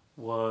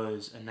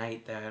was a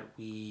night that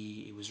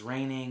it was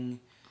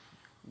raining.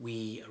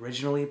 We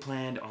originally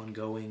planned on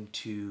going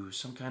to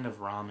some kind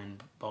of ramen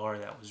bar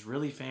that was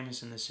really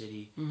famous in the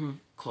city.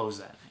 Closed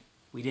that night.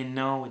 We didn't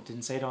know. It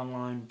didn't say it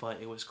online,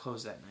 but it was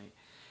closed that night.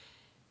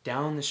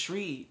 Down the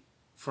street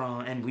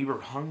and we were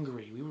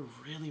hungry. We were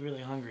really,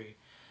 really hungry.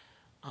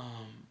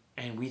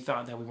 And we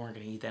thought that we weren't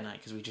going to eat that night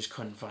because we just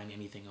couldn't find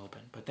anything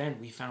open. But then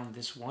we found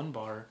this one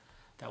bar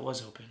that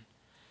was open.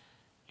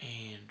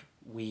 And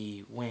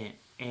we went.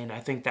 And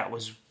I think that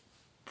was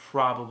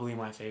probably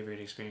my favorite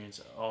experience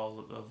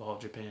of all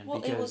Japan. Well,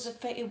 because it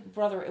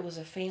was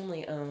a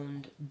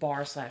family-owned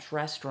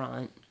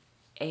bar/restaurant.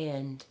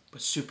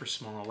 But super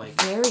small, like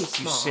very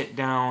small. You sit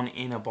down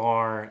in a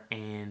bar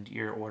and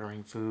you're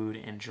ordering food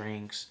and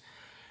drinks,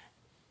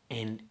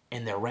 and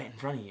they're right in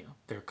front of you.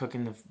 They're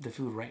cooking the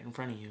food right in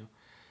front of you,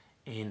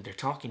 and they're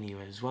talking to you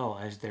as well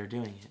as they're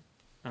doing it.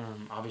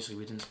 Obviously,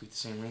 we didn't speak the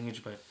same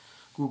language, but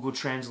Google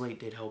Translate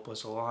did help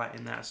us a lot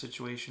in that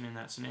situation, in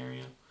that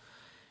scenario.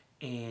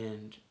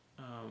 And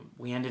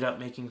we ended up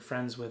making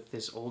friends with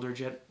this older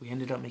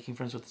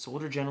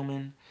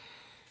gentleman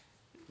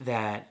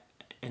that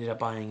ended up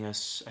buying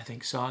us, I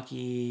think, sake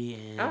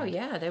and... Oh,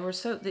 yeah. They were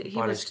so... He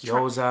bought us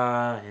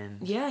gyoza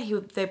and... Yeah,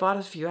 they bought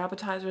us a few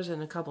appetizers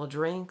and a couple of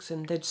drinks,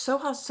 and they're so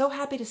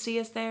happy to see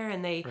us there,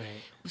 and they... Right.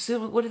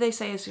 So what did they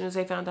say as soon as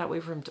they found out we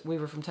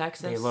were from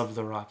Texas? They loved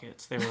the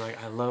Rockets. They were like,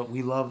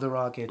 we love the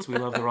Rockets. We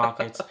love the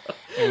Rockets.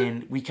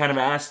 And we kind of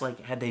asked, like,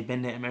 had they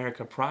been to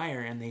America prior,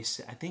 and they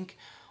said, I think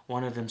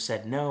one of them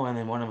said no, and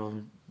then one of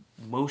them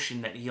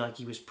motion that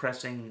he was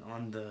pressing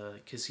on the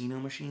casino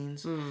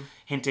machines,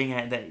 hinting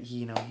at that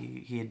he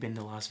had been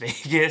to Las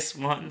Vegas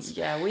once.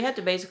 Yeah, we had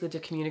to basically to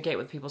communicate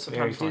with people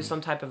sometimes, do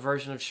some type of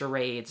version of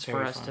charades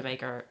for us to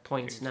make our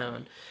points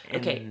known.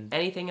 Okay,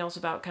 anything else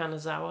about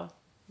Kanazawa?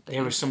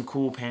 There were some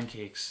cool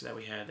pancakes that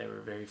we had. They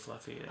were very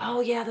fluffy.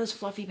 Oh yeah, those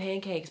fluffy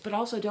pancakes. But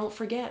also, don't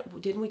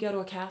forget, didn't we go to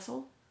a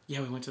castle?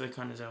 Yeah, we went to the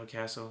Kanazawa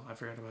Castle. I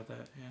forgot about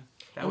that. Yeah,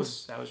 that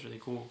was really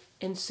cool.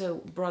 And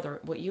so,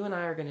 brother, what you and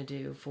I are going to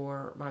do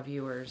for my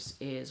viewers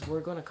is we're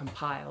going to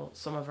compile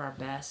some of our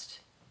best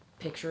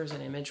pictures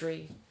and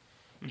imagery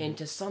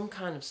into some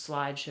kind of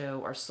slideshow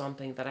or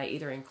something that I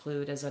either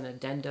include as an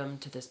addendum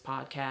to this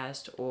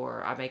podcast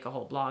or I make a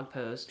whole blog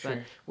post. Sure.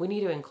 But we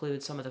need to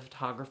include some of the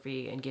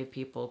photography and give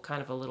people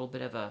kind of a little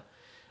bit of a,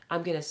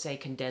 I'm going to say,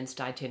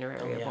 condensed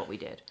itinerary of what we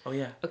did. Oh,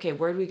 yeah. Okay,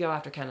 where did we go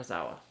after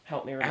Kanazawa?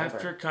 Help me remember.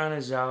 After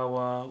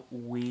Kanazawa,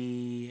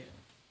 we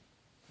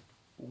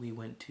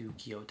went to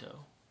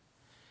Kyoto.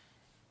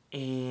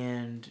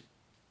 And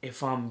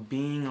if I'm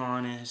being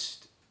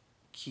honest,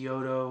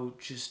 Kyoto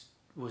just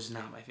was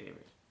not my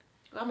favorite.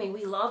 I mean,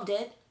 we loved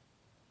it.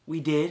 We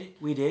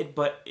did,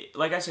 but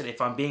like I said, if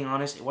I'm being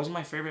honest, it wasn't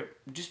my favorite,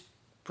 just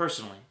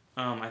personally.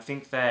 I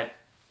think that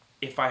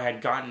if I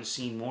had gotten to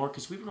see more,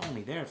 because we were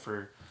only there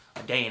for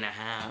a day and a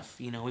half,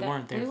 we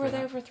weren't there. We were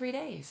there for 3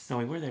 days. No,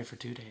 we were there for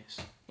 2 days.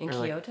 In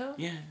Kyoto?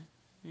 Yeah.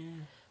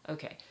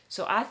 Okay,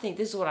 so I think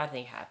this is what I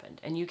think happened,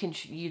 and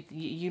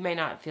you may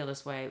not feel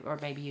this way, or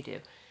maybe you do.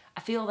 I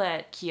feel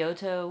that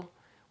Kyoto,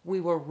 we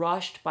were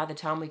rushed by the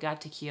time we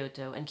got to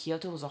Kyoto, and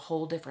Kyoto was a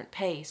whole different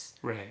pace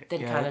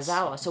than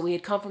Kanazawa. So we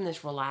had come from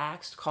this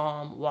relaxed,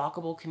 calm,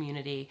 walkable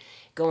community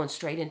going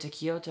straight into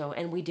Kyoto,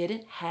 and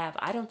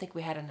I don't think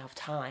we had enough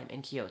time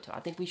in Kyoto.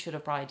 I think we should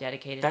have probably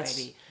dedicated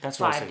maybe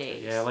 5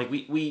 days. Yeah,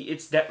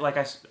 like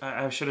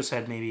I should have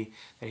said maybe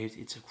that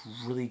it's a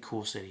really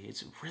cool city.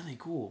 It's really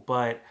cool,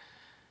 but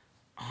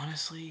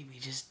honestly, we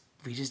just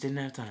didn't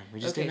have time.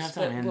 Didn't have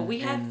time. But we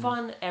had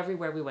fun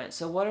everywhere we went.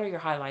 So what are your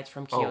highlights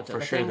from Kyoto? Oh,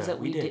 for sure, that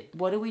we did.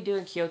 What did we do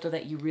in Kyoto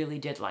that you really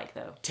did like,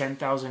 though?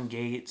 10,000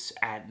 Gates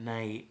at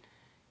night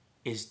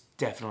is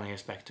definitely a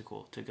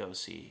spectacle to go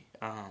see.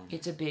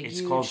 It's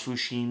huge... called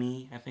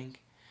Fushimi, I think.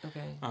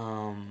 Okay.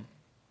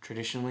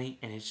 Traditionally,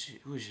 and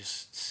it was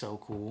just so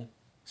cool.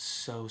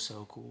 So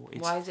cool.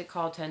 Why is it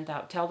called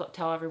 10,000?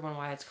 Tell everyone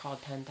why it's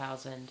called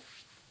 10,000.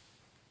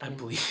 I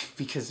believe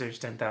because there's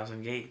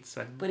 10,000 gates.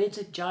 But it's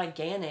a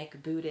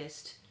gigantic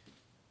Buddhist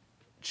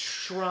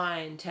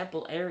shrine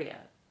temple area,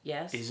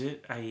 yes? Is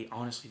it? I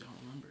honestly don't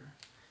remember.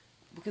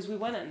 Because we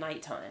went at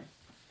nighttime.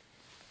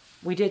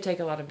 We did take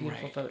a lot of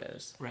beautiful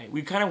photos. Right.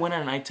 We kind of went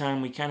at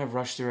nighttime. We kind of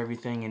rushed through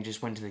everything and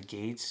just went to the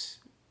gates.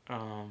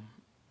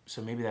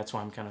 So maybe that's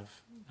why I'm kind of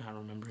not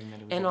remembering that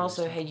it was. And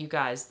also, hey, you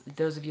guys,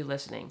 those of you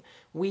listening,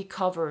 we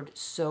covered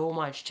so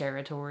much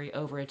territory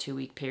over a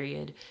 2-week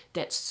period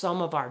that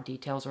some of our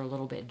details are a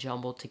little bit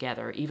jumbled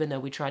together, even though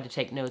we tried to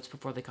take notes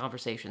before the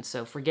conversation.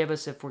 So forgive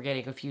us if we're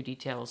getting a few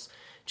details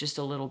just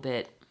a little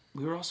bit.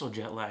 We were also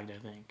jet lagged, I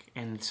think.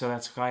 And so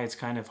that's why it's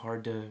kind of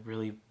hard to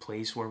really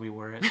place where we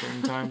were at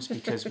certain times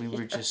because we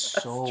were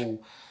just so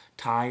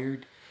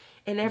tired.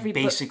 And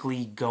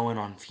basically going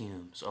on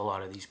fumes, a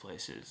lot of these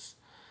places.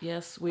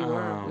 Yes, we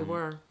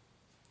were.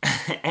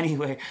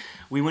 Anyway,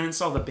 we went and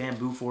saw the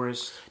bamboo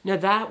forest. No,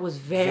 that was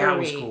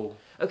cool.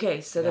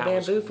 Okay, so the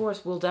bamboo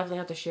forest, we'll definitely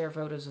have to share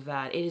photos of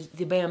that.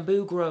 The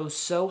bamboo grows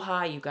so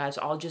high, you guys,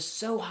 all just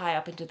so high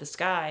up into the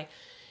sky.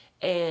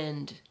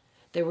 And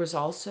there was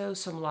also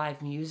some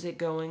live music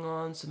going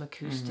on, some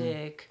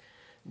acoustic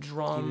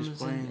drums. He was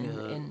playing I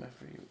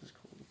forget what it was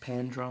called.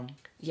 Pan drum.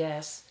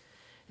 Yes.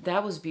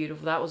 That was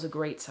beautiful. That was a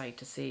great sight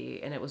to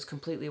see, and it was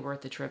completely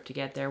worth the trip to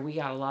get there. We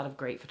got a lot of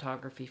great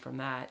photography from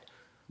that.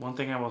 One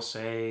thing I will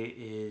say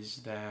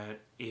is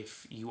that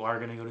if you are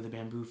going to go to the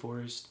bamboo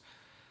forest,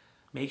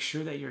 make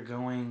sure that you're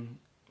going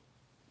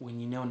when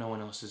you know no one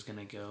else is going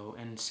to go.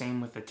 And same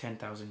with the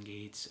 10,000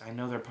 Gates. I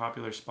know they're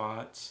popular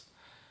spots,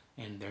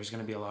 and there's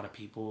going to be a lot of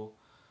people,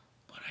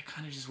 but I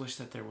kind of just wish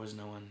that there was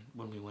no one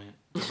when we went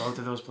to both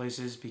of those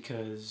places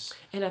because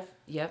the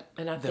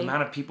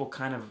amount of people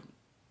kind of,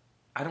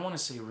 I don't want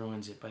to say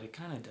ruins it, but it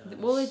kind of does.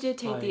 Well, it did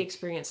take the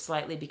experience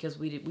slightly because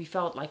we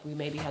felt like we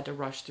maybe had to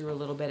rush through a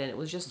little bit, and it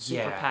was just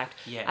super packed.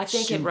 Yeah, I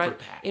think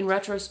in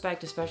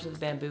retrospect, especially the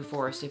bamboo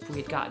forest, if we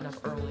had gotten up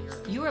earlier.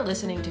 You are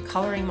listening to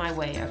Coloring My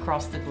Way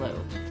Across the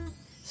Globe.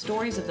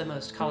 Stories of the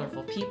most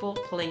colorful people,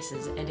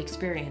 places, and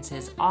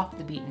experiences off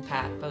the beaten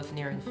path, both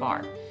near and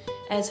far.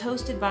 As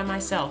hosted by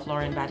myself,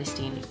 Lauren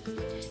Battistini.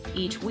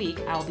 Each week,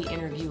 I'll be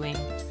interviewing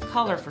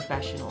color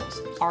professionals,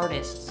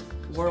 artists,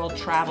 world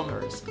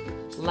travelers,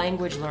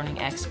 language learning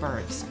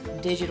experts,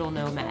 digital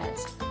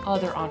nomads,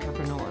 other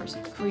entrepreneurs,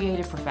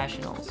 creative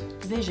professionals,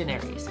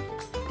 visionaries.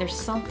 There's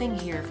something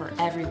here for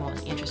everyone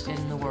interested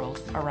in the world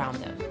around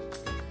them.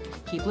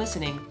 Keep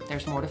listening,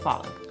 there's more to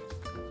follow.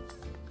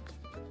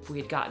 If we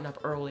had gotten up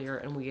earlier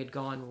and we had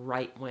gone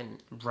right when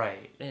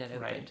it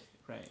opened.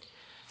 Right.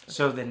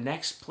 So the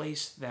next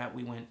place that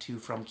we went to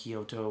from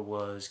Kyoto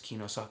was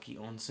Kinosaki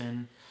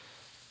Onsen.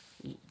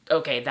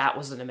 Okay, that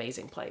was an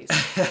amazing place.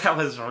 That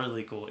was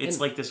really cool.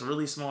 It's like this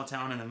really small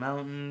town in the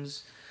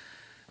mountains.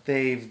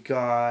 They've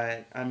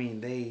got,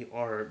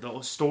 the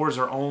stores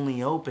are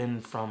only open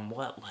from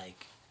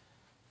like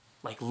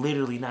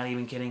literally not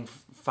even kidding,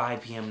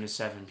 5 p.m. to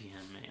 7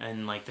 p.m.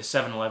 And like the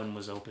 7-Eleven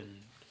was open.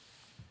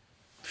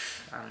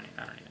 I don't even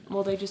know.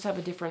 Well, they just have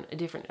a different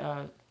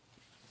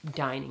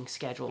dining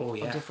schedule. Oh,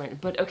 yeah.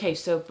 But okay,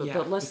 so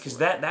but let's because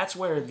that's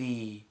where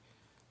the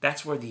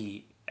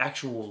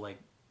actual like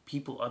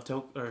people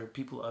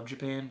of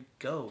Japan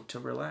go to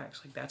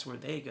relax. Like that's where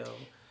they go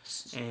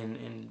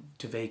and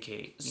to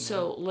vacate.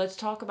 So let's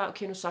talk about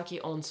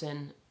Kinosaki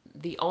Onsen.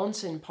 The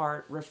onsen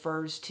part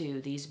refers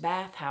to these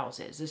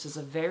bathhouses. This is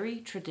a very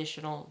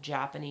traditional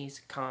Japanese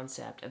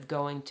concept of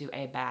going to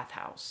a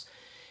bathhouse.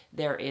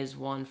 There is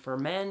one for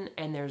men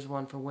and there's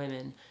one for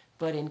women.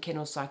 But in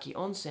Kinosaki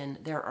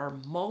Onsen, there are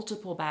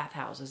multiple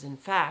bathhouses. In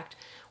fact,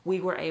 we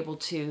were able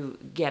to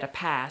get a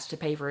pass, to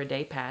pay for a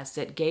day pass,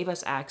 that gave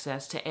us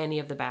access to any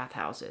of the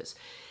bathhouses.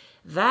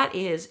 That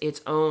is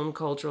its own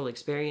cultural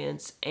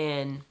experience.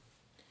 And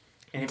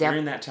if you're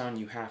in that town,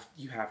 you have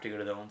to go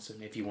to the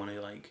onsen if you want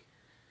to, like,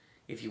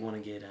 if you want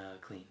to get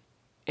clean.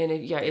 And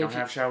they don't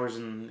have showers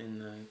in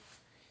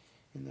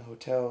the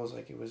hotels.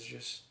 Like it's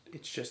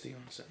just the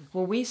onsen.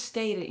 Well,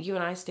 you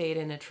and I stayed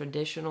in a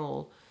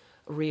traditional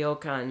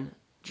ryokan,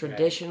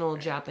 traditional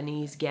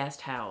Japanese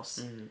guest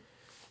house,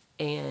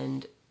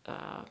 and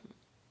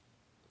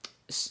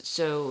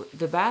so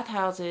the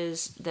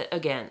bathhouses, that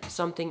again,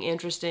 something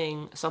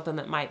interesting, something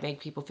that might make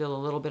people feel a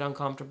little bit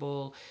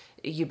uncomfortable.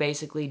 You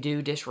basically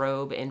do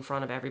disrobe in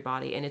front of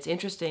everybody, and it's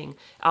interesting.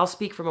 I'll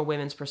speak from a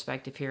women's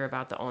perspective here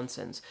about the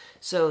onsens.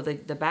 So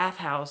the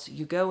bathhouse,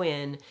 you go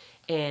in,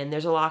 and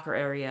there's a locker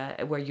area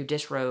where you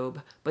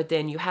disrobe, but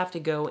then you have to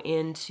go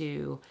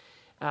into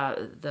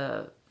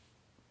the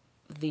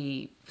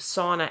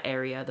sauna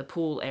area, the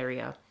pool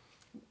area,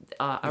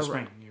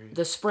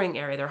 the spring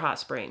area. They're hot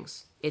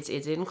springs. It's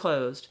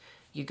enclosed.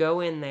 You go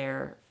in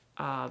there.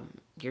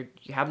 You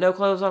have no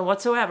clothes on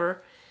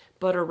whatsoever.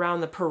 But around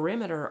the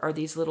perimeter are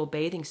these little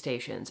bathing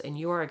stations, and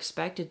you are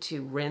expected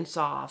to rinse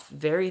off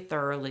very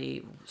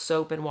thoroughly,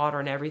 soap and water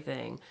and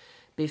everything,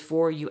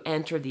 before you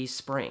enter these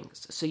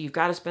springs. So you've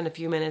got to spend a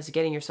few minutes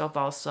getting yourself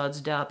all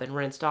sudsed up and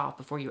rinsed off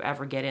before you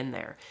ever get in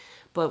there.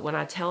 But when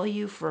I tell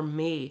you, for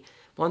me,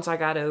 once I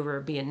got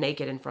over being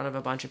naked in front of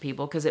a bunch of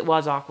people, because it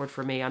was awkward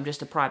for me, I'm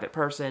just a private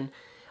person,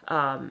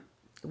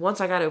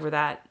 once I got over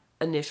that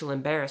initial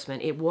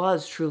embarrassment, it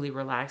was truly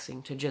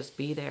relaxing to just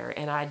be there.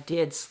 And I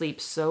did sleep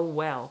so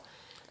well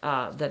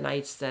the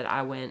nights that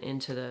I went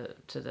into the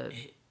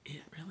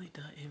It really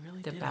does. It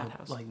really did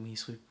bathhouse. Like me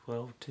sleep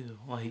well too.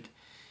 Like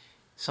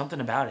something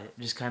about it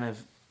just kind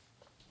of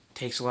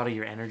takes a lot of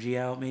your energy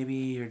out,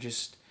 maybe, or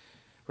just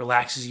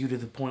relaxes you to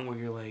the point where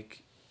you're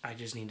like, I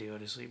just need to go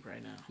to sleep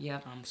right now.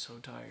 Yep. I'm so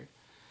tired.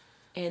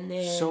 And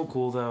then So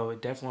cool though.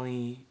 It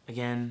definitely,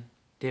 again,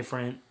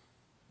 different,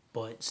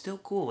 but still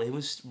cool. It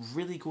was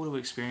really cool to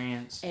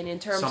experience. And in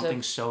terms something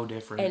of, so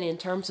different. And in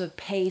terms of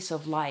pace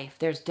of life,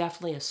 there's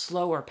definitely a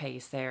slower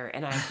pace there,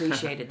 and I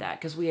appreciated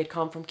that because we had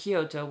come from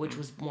Kyoto, which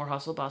was more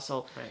hustle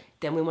bustle. Right.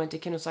 Then we went to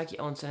Kinosaki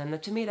Onsen,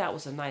 and to me that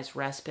was a nice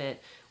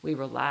respite. We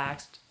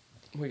relaxed.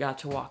 We got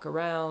to walk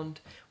around.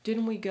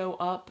 Didn't we go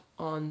up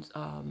on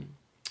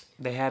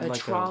They had like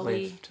trolley? a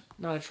lift.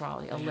 Not a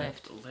trolley, a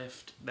lift. A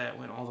lift that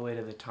went all the way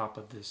to the top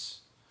of this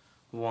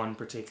one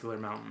particular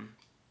mountain.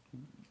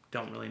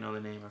 Don't really know the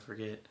name, I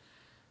forget.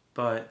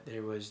 But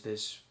there was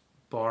this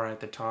bar at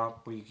the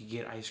top where you could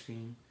get ice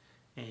cream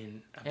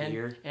and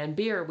beer. And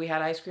beer. We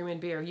had ice cream and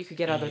beer. You could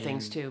get other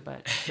things too,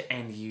 but...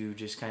 And you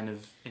just kind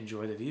of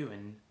enjoy the view,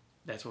 and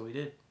that's what we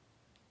did.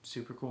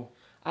 Super cool.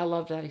 I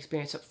loved that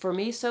experience. For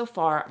me, so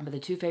far, the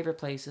two favorite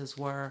places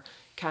were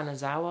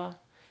Kanazawa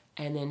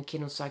and then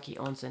Kinosaki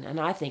Onsen. And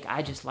I think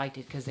I just liked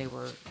it because they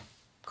were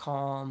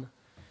calm,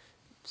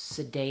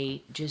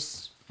 sedate,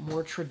 just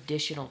more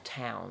traditional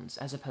towns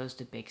as opposed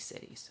to big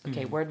cities.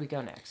 Okay, where'd we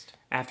go next?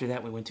 After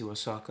that, we went to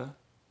Osaka.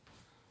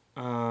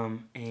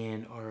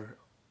 And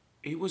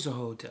it was a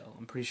hotel.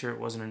 I'm pretty sure it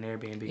wasn't an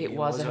Airbnb. It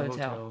was a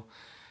hotel.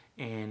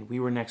 And we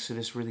were next to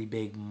this really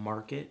big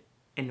market,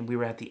 and we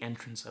were at the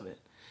entrance of it.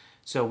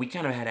 So we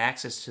kind of had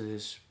access to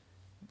this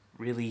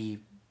really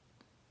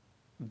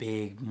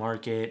big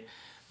market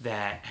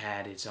that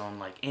had its own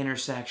like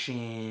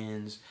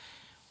intersections,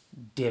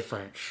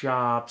 different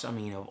shops. I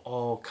mean, of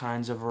all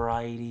kinds of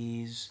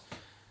varieties.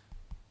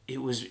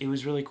 It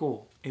was really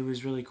cool. It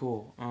was really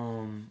cool.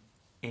 And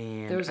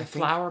there was a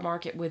flower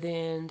market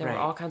within. There were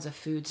all kinds of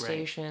food Right.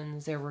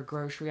 stations. There were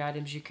grocery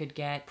items you could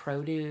get,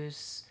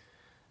 produce,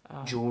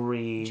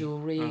 jewelry,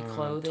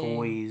 clothing,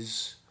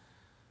 toys.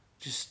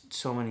 Just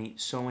so many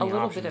a little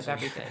options bit of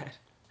everything.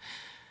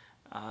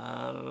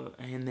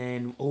 And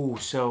then,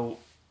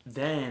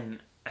 then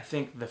I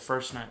think the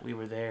first night we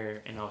were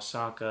there in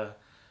Osaka,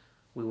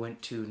 we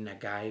went to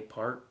Nagai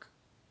Park,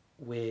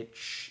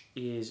 which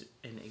is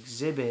an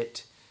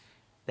exhibit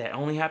that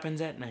only happens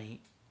at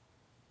night,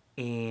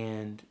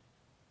 and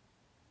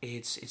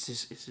it's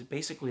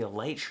basically a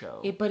light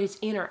show. But it's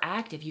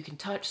interactive. You can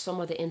touch some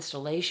of the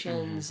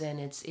installations, and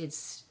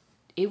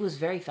it was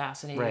very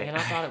fascinating, Right. and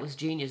I thought it was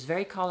genius.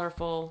 Very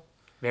colorful.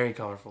 Very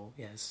colorful,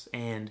 yes.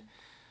 And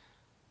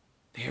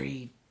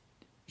very,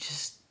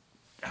 just,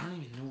 I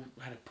don't even know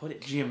how to put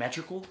it.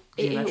 Geometrical?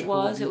 It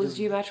was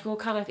geometrical.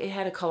 Kind of, it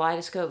had a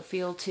kaleidoscope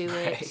feel to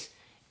it. Right.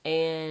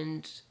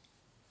 And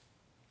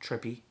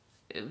Trippy.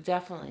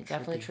 definitely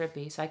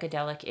trippy.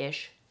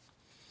 Psychedelic-ish.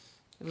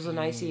 It was a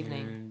nice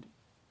evening. And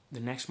the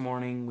next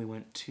morning, we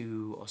went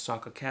to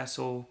Osaka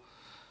Castle.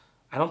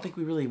 I don't think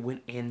we really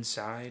went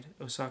inside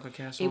Osaka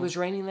Castle. It was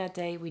raining that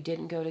day. We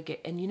didn't go to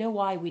get... And you know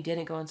why we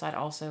didn't go inside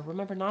also?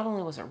 Remember, not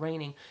only was it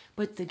raining,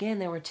 but again,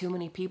 there were too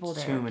many people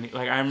there. Too many.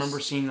 Like, I remember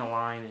seeing the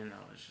line, and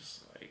I was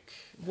just like...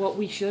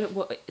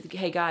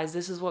 Hey, guys,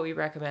 this is what we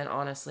recommend,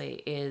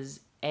 honestly, is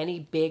any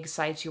big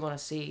sites you want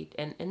to see,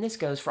 and this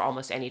goes for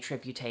almost any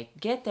trip you take,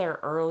 get there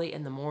early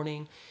in the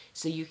morning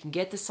so you can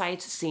get the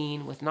sights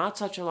seen with not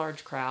such a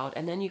large crowd,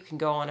 and then you can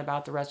go on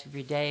about the rest of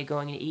your day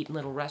going and eat in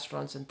little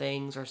restaurants and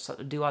things or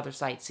do other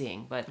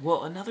sightseeing. But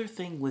Well, another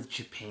thing with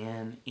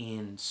Japan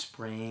in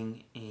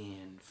spring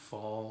and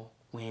fall,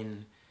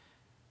 when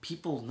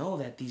people know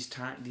that these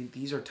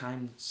are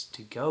times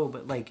to go,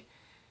 but like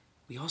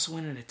we also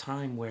went at a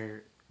time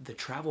where the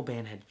travel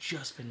ban had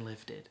just been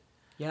lifted.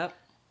 Yep.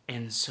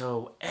 And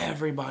so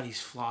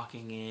everybody's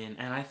flocking in,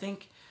 and I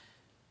think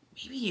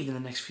maybe even the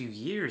next few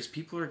years,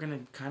 people are gonna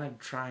be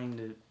trying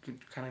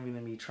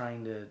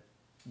to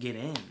get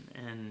in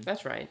and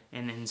That's right.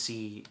 and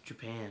see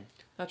Japan.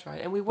 That's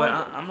right. And we But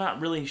wonder. I'm not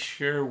really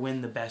sure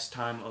when the best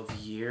time of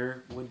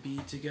year would be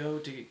to go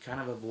to kind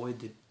of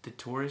avoid the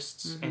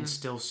tourists and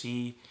still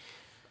see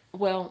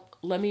Well,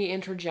 let me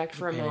interject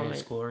for a Japan in its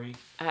moment. glory.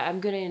 I'm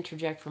going to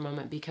interject for a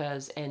moment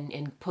because,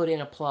 and put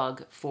in a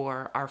plug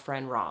for our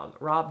friend Rob.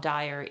 Rob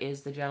Dyer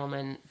is the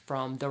gentleman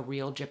from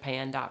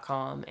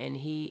therealjapan.com, and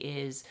he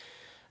is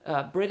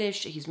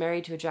British. He's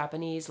married to a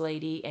Japanese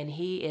lady, and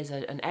he is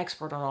an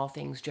expert on all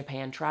things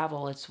Japan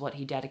travel. It's what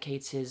he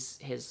dedicates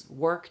his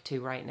work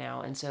to right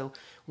now. And so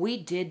we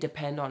did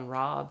depend on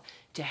Rob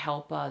to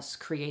help us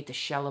create the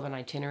shell of an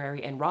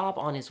itinerary. And Rob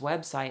on his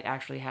website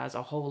actually has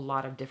a whole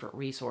lot of different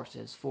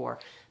resources for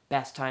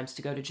best times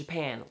to go to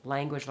Japan,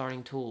 language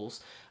learning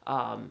tools,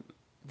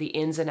 the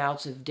ins and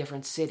outs of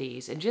different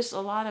cities, and just a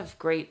lot of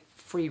great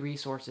free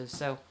resources.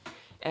 So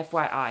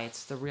FYI,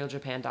 it's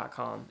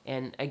therealjapan.com.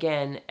 And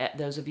again,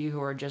 those of you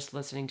who are just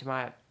listening to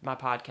my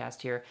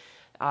podcast here,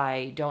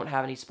 I don't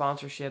have any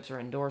sponsorships or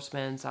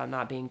endorsements. I'm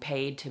not being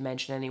paid to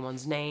mention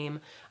anyone's name.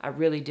 I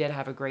really did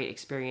have a great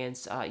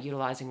experience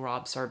utilizing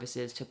Rob's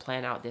services to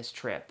plan out this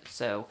trip.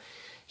 So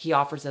he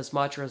offers as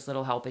much or as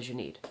little help as you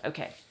need.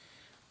 Okay.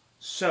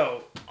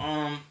 So,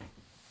 a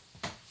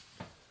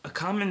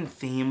common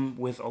theme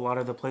with a lot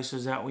of the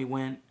places that we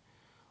went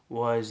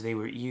was they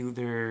were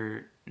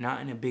either not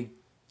in a big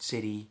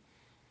city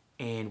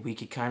and we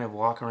could kind of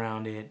walk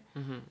around it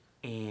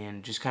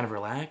and just kind of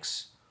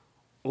relax,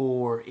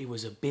 or it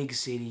was a big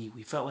city,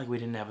 we felt like we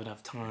didn't have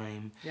enough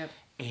time,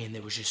 and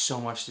there was just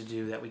so much to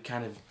do that we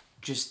kind of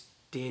just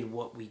did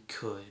what we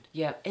could.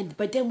 Yeah,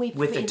 but then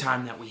with the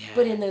time that we had.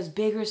 But in those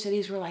bigger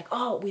cities, we're like,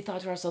 oh, we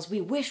thought to ourselves,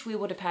 we wish we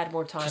would have had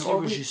more time. Because there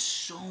was just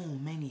so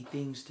many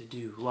things to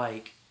do,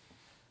 like,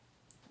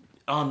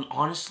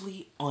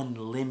 honestly,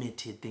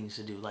 unlimited things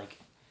to do. Like,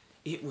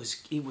 it was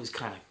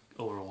kind of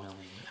overwhelming.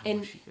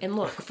 And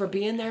look, for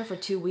being there for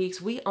 2 weeks,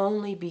 we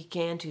only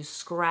began to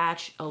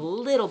scratch a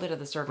little bit of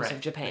the surface of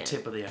Japan. The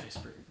tip of the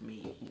iceberg.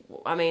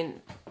 I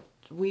mean,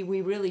 we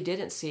really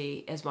didn't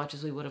see as much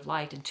as we would have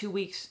liked, and 2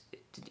 weeks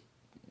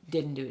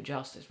didn't do it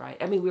justice, right?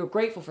 I mean, we were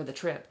grateful for the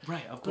trip.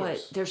 Right, of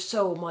course. But there's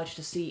so much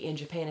to see in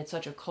Japan. It's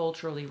such a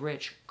culturally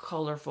rich,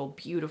 colorful,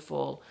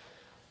 beautiful,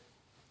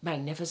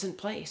 magnificent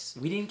place.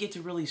 We didn't get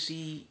to really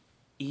see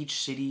each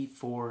city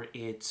for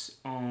its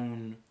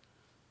own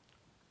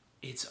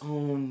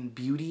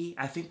beauty.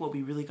 I think what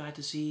we really got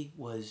to see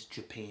was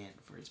Japan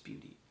for its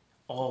beauty.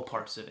 All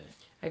parts of it.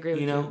 I agree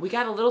with you. We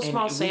got a little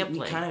small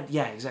sampling. We kind of,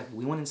 yeah, exactly.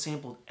 We went and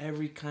sampled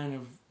any kind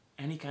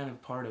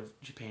of part of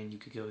Japan you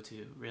could go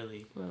to,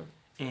 really. Well,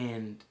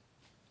 and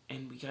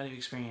we got to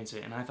experience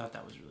it, and I thought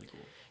that was really cool.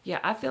 Yeah,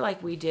 I feel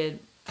like we did.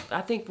 I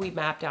think we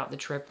mapped out the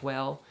trip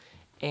well.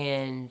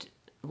 And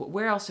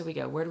where else did we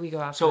go? Where did we go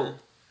after?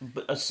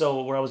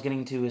 So where I was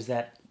getting to is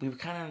that we were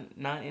kind of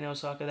not in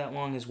Osaka that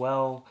long as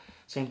well.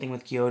 Same thing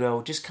with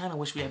Kyoto. Just kind of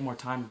wish we had more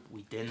time.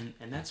 We didn't,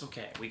 and that's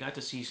okay. We got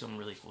to see some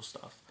really cool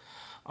stuff.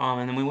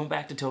 And then we went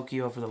back to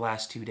Tokyo for the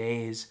last 2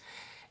 days.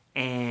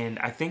 And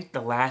I think the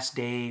last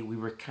day we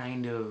were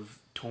kind of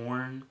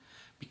torn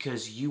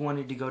because you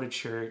wanted to go to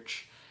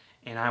church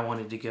and I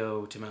wanted to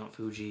go to Mount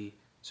Fuji.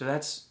 So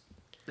that's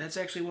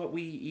actually what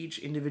we each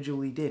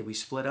individually did. We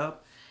split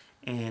up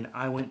and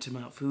I went to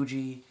Mount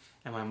Fuji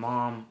and my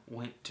mom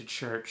went to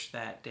church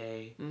that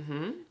day.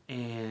 Mm-hmm.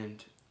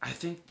 And I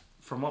think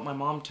from what my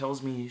mom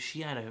tells me, she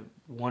had a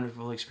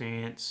wonderful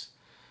experience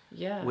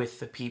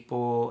with the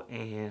people,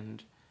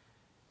 and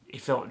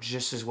it felt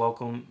just as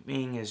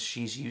welcoming as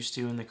she's used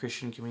to in the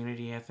Christian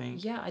community, I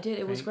think. Yeah, I did.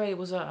 It was great. It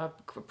was a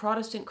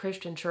Protestant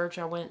Christian church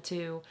I went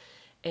to,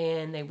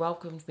 and they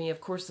welcomed me. Of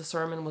course, the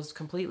sermon was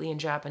completely in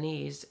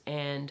Japanese,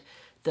 and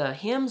the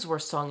hymns were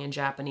sung in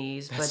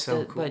Japanese,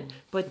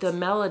 but the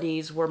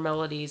melodies were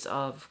melodies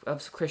of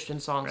Christian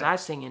songs I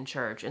sing in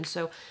church. And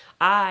so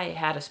I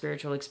had a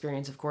spiritual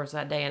experience, of course,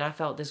 that day, and I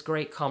felt this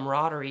great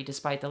camaraderie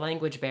despite the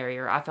language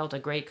barrier. I felt a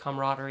great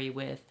camaraderie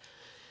with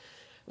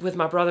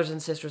my brothers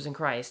and sisters in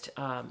Christ.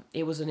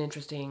 It was an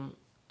interesting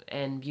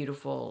and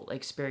beautiful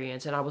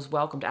experience, and I was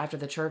welcomed. After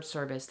the church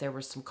service, there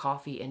was some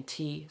coffee and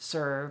tea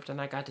served,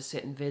 and I got to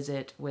sit and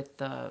visit with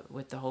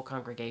the whole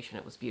congregation.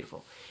 It was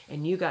beautiful.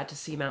 And you got to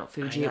see Mount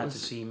Fuji. I got to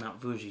see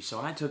Mount Fuji.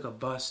 So I took a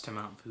bus to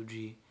Mount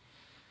Fuji,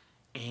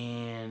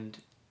 and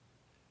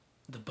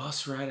the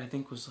bus ride, I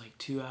think, was like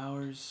 2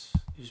 hours.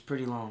 It was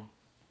pretty long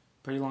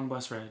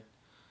bus ride.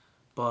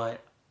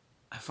 But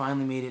I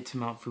finally made it to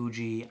Mount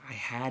Fuji. I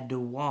had to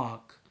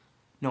walk.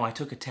 No, I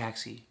took a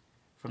taxi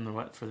for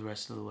the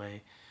rest of the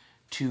way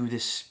to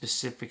this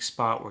specific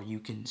spot where you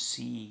can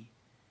see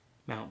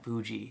Mount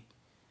Fuji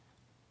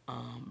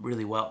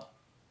really well.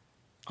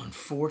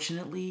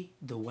 Unfortunately,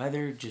 the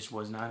weather just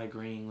was not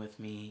agreeing with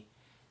me,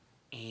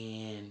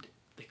 and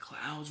the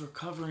clouds were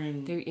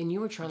covering. And you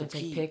were trying to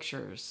take peak.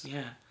 pictures.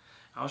 Yeah,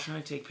 I was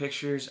trying to take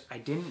pictures. I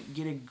didn't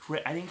get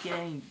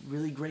any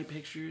really great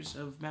pictures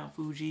of Mount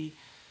Fuji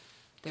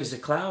because the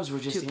clouds were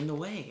just in the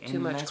way. And too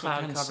much that's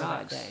cloud what cover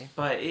sucks. that day.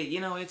 But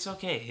it's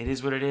okay. It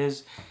is what it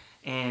is.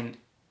 And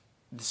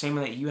the same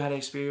way that you had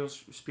a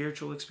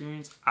spiritual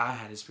experience, I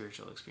had a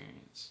spiritual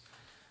experience.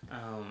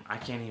 I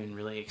can't even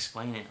really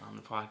explain it on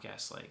the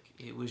podcast. Like,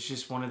 it was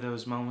just one of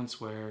those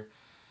moments where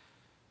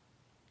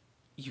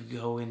you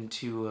go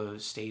into a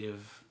state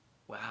of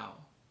wow,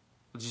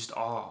 just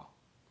awe.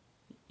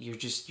 You're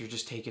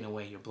just taken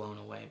away. You're blown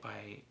away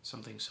by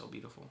something so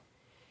beautiful.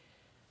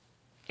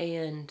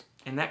 And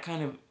that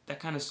kind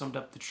of summed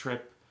up the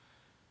trip.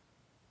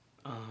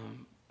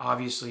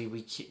 Obviously,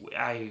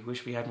 I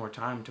wish we had more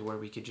time to where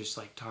we could just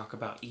like talk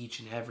about each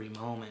and every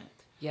moment.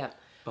 Yep.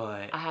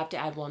 But I have to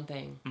add one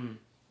thing.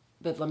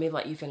 But let me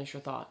let you finish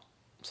your thought.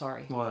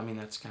 Sorry. Well, I mean,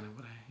 that's kind of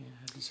what I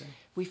had to say.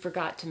 We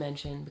forgot to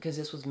mention, because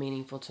this was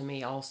meaningful to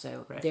me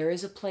also, right. There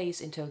is a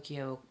place in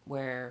Tokyo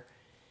where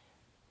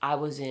I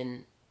was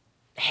in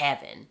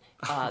heaven.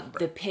 Right.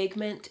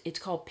 It's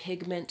called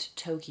Pigment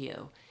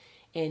Tokyo.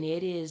 And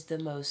it is the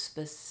most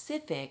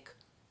specific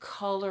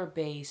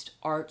color-based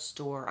art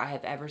store I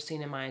have ever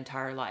seen in my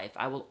entire life.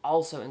 I will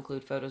also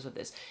include photos of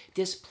this.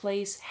 This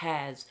place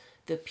has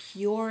the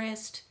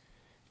purest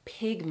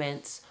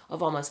pigments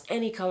of almost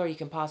any color you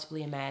can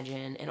possibly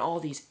imagine, and all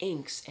these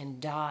inks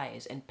and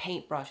dyes and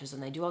paintbrushes,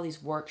 and they do all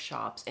these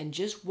workshops, and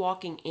just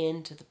walking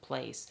into the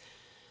place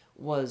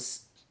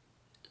was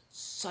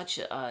such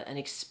an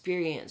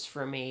experience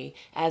for me.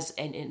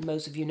 And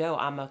most of you know,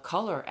 I'm a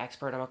color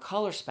expert, I'm a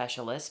color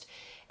specialist,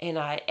 and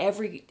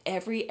every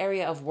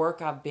area of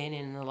work I've been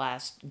in the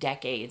last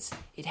decades,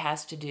 it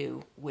has to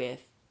do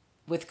with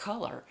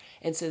color.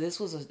 And so this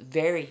was a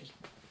very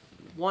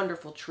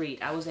wonderful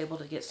treat. I was able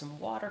to get some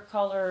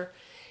watercolor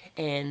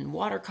and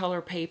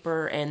watercolor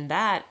paper, and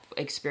that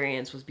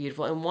experience was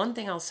beautiful. And one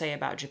thing I'll say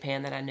about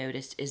Japan that I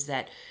noticed is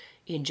that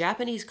in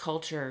Japanese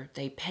culture,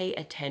 they pay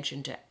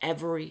attention to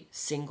every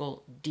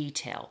single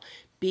detail,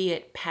 be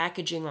it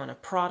packaging on a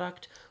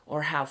product,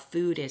 or how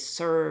food is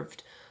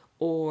served,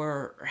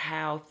 or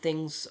how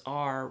things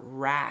are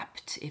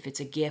wrapped. If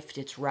it's a gift,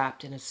 it's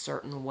wrapped in a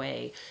certain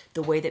way.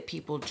 The way that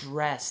people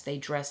dress, they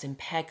dress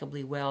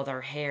impeccably well.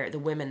 Their hair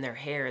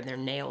and their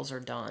nails are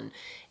done.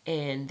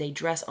 And they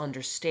dress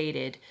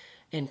understated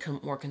and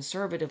more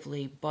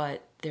conservatively,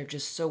 but they're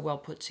just so well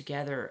put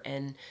together.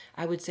 And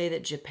I would say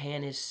that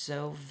Japan is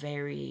so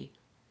very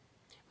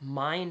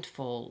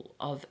mindful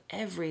of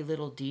every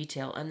little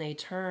detail, and they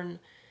turn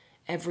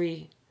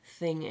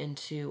everything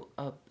into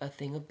a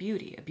thing of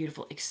beauty, a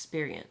beautiful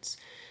experience.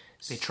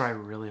 They try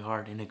really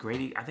hard, and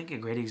I think a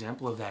great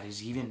example of that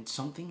is even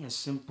something as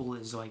simple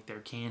as like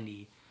their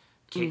candy,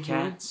 Kit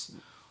Kats,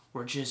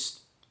 or just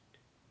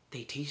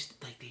they taste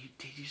like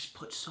they just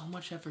put so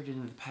much effort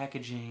into the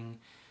packaging.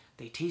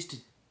 They tasted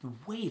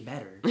way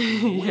better,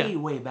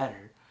 way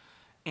better,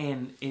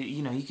 and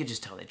you could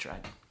just tell they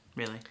tried.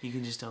 Really, you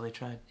can just tell they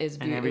tried,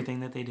 and everything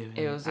that they do.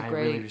 And I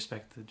really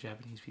respect the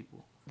Japanese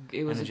people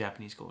and the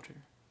Japanese culture.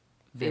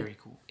 Very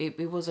cool.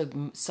 It was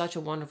such a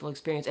wonderful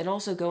experience, and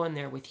also going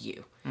there with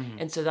you.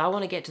 And so I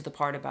want to get to the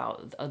part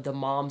about the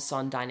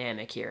mom-son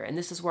dynamic here, and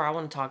this is where I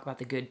want to talk about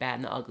the good, bad,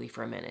 and the ugly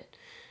for a minute.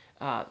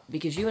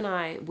 Because you and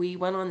I, we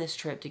went on this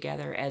trip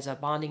together as a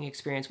bonding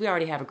experience. We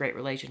already have a great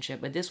relationship,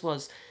 but this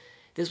was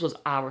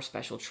our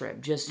special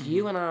trip. Just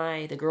you and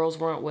I. The girls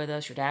weren't with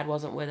us. Your dad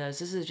wasn't with us.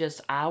 This is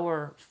just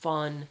our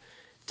fun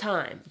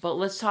time. But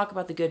let's talk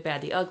about the good,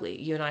 bad, the ugly.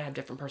 You and I have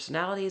different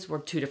personalities. We're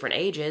two different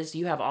ages.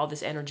 You have all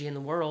this energy in the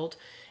world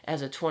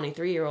as a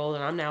 23-year-old,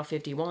 and I'm now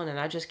 51, and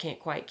I just can't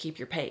quite keep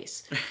your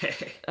pace.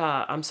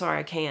 I'm sorry,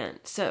 I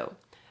can't. So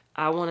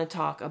I want to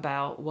talk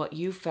about what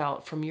you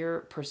felt from your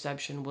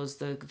perception was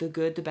the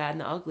good, the bad,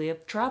 and the ugly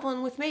of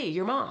traveling with me,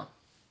 your mom.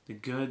 The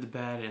good, the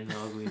bad, and the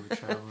ugly of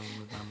traveling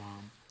with my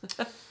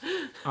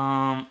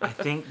mom. I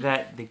think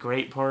that the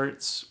great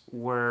parts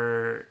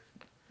were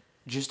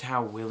just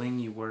how willing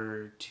you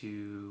were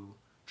to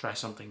try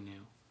something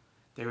new.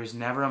 There was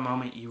never a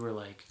moment you were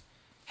like,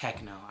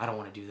 heck no, I don't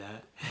want to do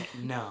that.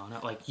 No,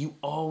 not like you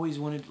always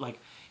wanted, like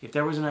if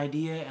there was an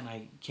idea and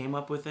I came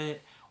up with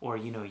it, or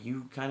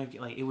you kind of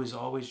like, it was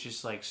always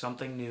just like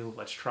something new.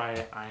 Let's try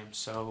it. I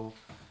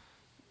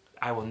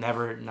will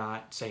never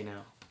not say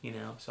no,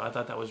 So I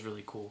thought that was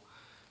really cool.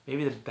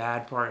 Maybe the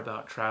bad part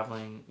about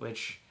traveling,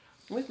 which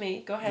with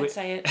me, go ahead,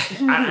 say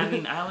it. I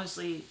mean,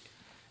 honestly,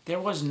 there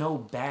was no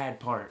bad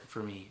part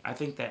for me. I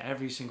think that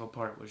every single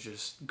part was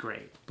just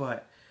great.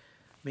 But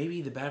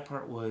maybe the bad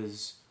part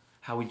was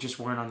how we just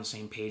weren't on the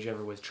same page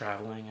ever with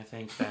traveling. I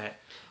think that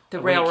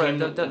when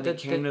it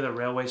came to the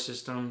railway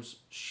systems,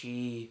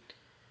 she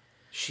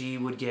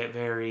would get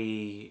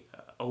very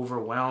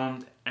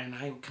overwhelmed, and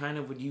I kind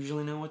of would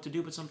usually know what to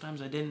do, but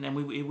sometimes I didn't,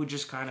 and it would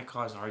just kind of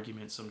cause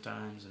arguments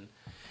sometimes,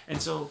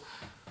 and so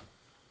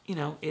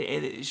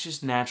it's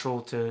just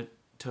natural to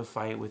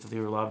fight with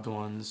your loved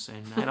ones,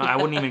 and I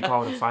wouldn't even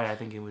call it a fight. I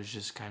think it was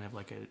just kind of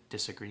like a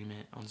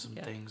disagreement on some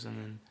things,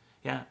 and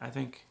then I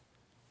think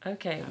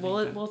Okay.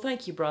 Well,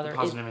 thank you, brother.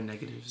 Positive and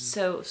negatives.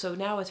 So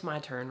now it's my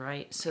turn,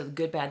 right? So the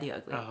good, bad, the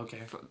ugly. Oh,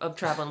 okay. Of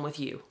traveling with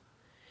you.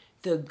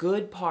 The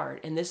good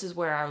part, and this is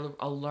where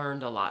I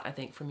learned a lot, I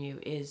think, from you,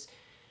 is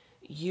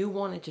you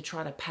wanted to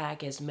try to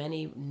pack as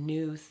many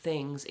new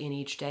things in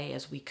each day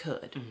as we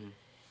could. Mm-hmm.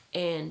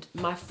 And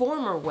my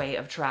former way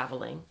of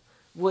traveling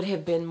would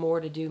have been more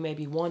to do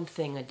maybe one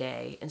thing a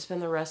day and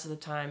spend the rest of the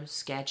time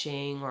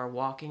sketching or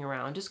walking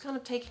around, just kind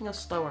of taking a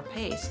slower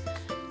pace.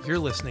 You're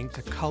listening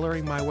to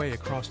Coloring My Way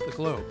Across the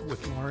Globe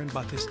with Lauren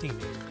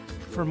Battistini.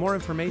 For more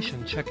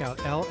information, check out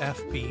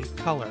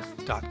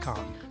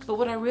lfbcolor.com. But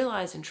what I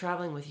realized in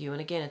traveling with you, and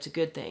again, it's a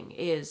good thing,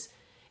 is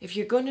if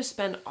you're going to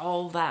spend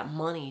all that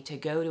money to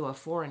go to a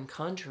foreign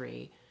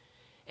country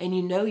and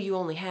you know you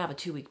only have a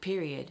 2-week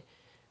period,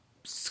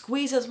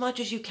 squeeze as much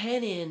as you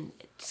can in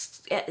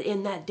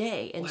that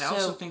day. And I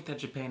also think that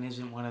Japan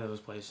isn't one of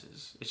those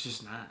places. It's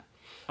just not.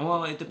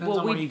 Well, it depends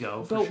on where you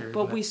go, for sure.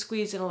 But we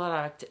squeezed in a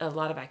lot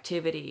of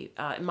activity.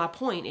 My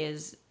point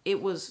is,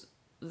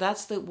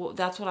 that's what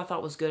I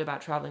thought was good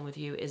about traveling with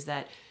you, is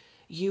that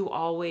you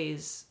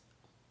always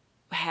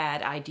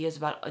had ideas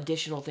about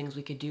additional things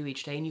we could do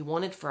each day, and you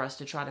wanted for us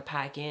to try to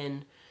pack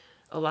in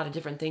a lot of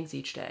different things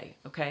each day,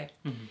 okay?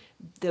 Mm-hmm.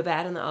 The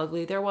bad and the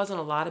ugly, there wasn't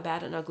a lot of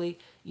bad and ugly.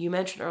 You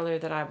mentioned earlier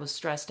that I was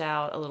stressed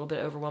out, a little bit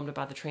overwhelmed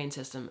about the train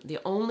system. The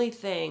only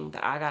thing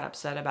that I got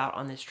upset about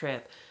on this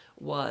trip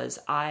was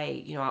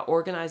I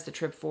organized the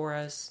trip for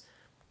us,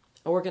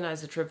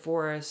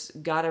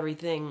 got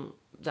everything,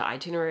 the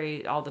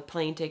itinerary, all the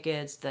plane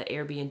tickets, the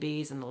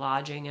Airbnbs and the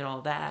lodging and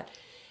all that.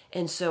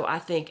 And so I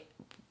think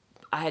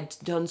I had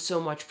done so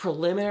much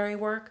preliminary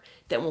work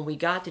that when we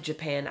got to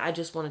Japan, I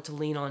just wanted to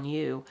lean on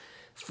you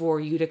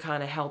for you to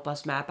kind of help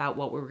us map out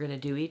what we were going to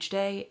do each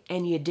day.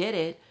 And you did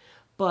it,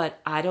 but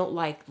I don't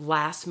like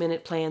last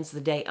minute plans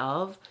the day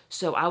of.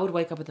 So I would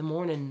wake up in the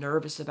morning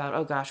nervous about,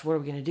 oh gosh, what are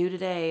we going to do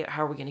today?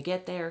 How are we going to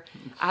get there?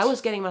 I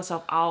was getting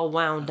myself all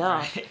wound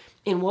up.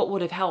 And what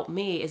would have helped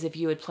me is if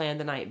you had planned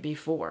the night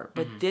before.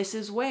 But this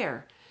is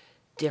where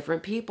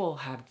different people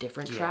have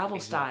different travel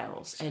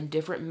styles and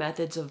different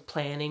methods of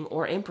planning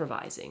or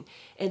improvising.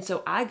 And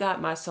so I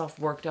got myself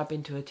worked up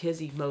into a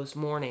tizzy most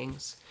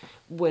mornings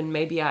when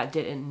maybe I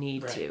didn't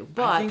need to.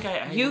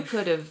 But you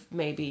could have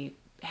maybe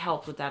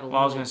helped with that a little bit.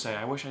 Well, I was going to say,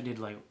 I wish I did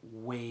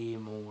way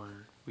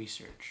more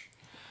research.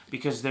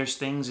 Because there's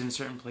things in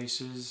certain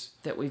places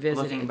that we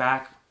visited, looking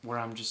back, where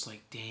I'm just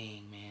like,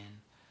 dang, man,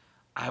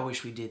 I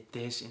wish we did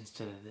this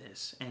instead of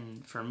this.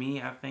 And for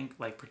me, I think,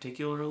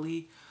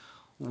 particularly,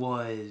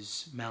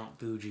 was Mount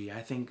Fuji.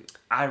 I think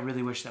I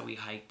really wish that we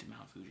hiked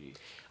Mount Fuji.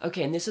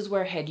 Okay, and this is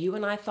where had you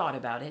and I thought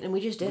about it, and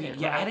we just didn't.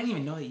 Yeah, right? I didn't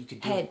even know that you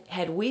could do it.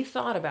 Had we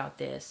thought about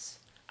this,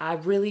 I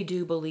really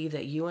do believe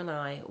that you and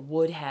I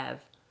would have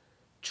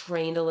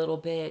trained a little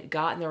bit,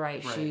 gotten the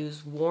right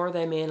shoes, wore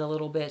them in a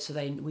little bit so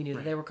we knew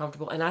that they were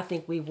comfortable, and I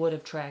think we would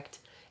have trekked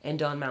and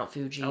done Mount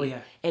Fuji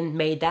and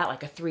made that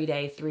like a 3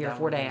 or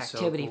 4 day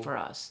activity for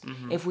us.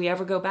 Mm-hmm. If we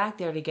ever go back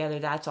there together,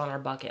 that's on our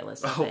bucket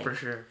list. I think. For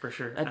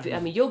sure. I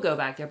mean, you'll go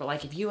back there,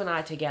 but if you and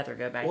I together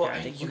go back there,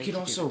 I think you can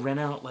also rent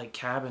out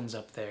cabins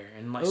up there,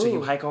 and so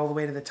you hike all the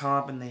way to the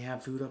top, and they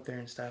have food up there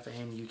and stuff,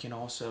 and you can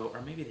also,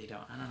 or maybe they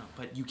don't, I don't know,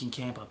 but you can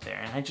camp up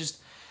there, and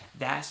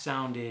that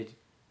sounded.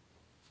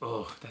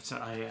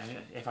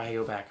 If I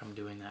go back, I'm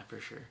doing that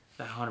for sure.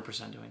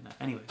 100% doing that.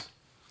 Anyways.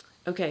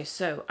 Okay,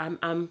 so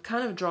I'm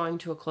kind of drawing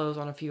to a close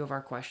on a few of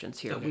our questions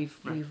here. Okay,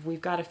 we've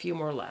got a few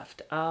more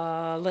left.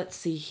 Let's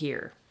see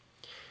here.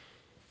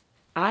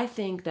 I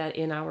think that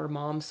in our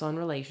mom-son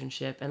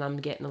relationship, and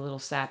I'm getting a little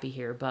sappy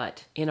here,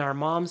 but in our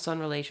mom-son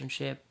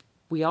relationship,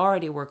 we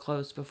already were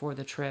close before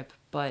the trip,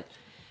 but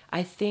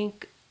I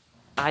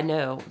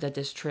know that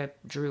this trip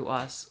drew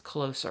us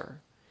closer.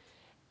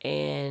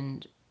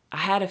 And I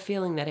had a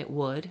feeling that it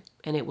would,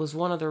 and it was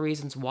one of the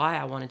reasons why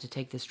I wanted to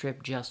take this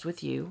trip just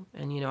with you.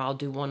 And, I'll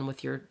do one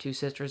with your 2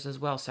 sisters as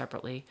well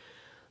separately.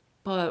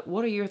 But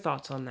what are your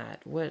thoughts on that?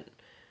 What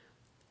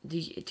do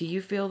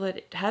you feel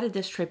how did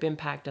this trip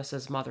impact us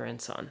as mother and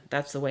son?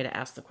 That's the way to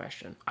ask the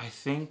question. I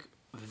think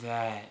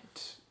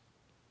that,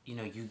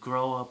 you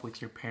grow up with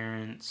your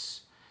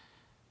parents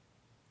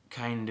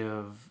kind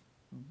of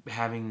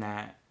having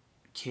that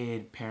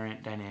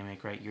kid-parent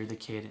dynamic, right? You're the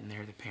kid and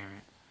they're the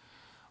parent.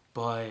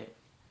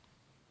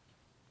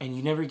 And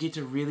you never get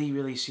to really,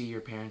 really see your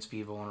parents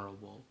be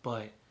vulnerable.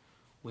 But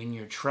when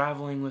you're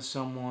traveling with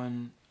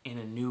someone in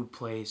a new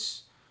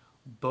place,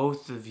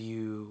 both of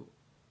you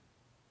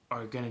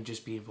are going to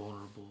just be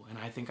vulnerable. And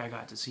I think I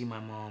got to see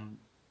my mom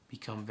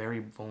become very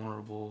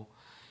vulnerable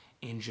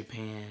in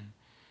Japan.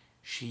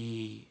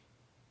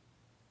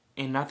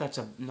 And not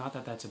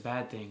that that's a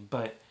bad thing,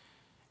 but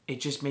it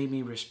just made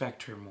me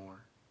respect her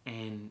more.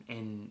 And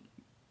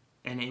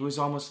it was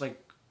almost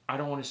like, I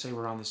don't want to say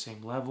we're on the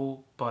same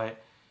level,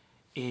 but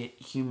it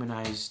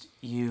humanized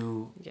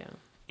you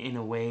in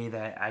a way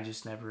that I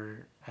just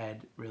never had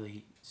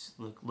really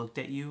looked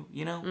at you,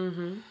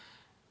 Mm-hmm.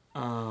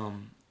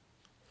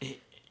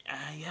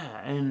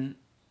 And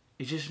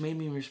it just made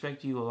me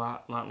respect you a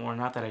lot more.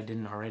 Not that I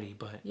didn't already,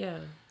 but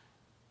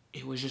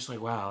it was just like,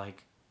 wow,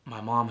 my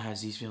mom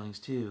has these feelings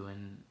too,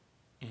 and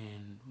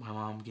my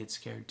mom gets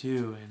scared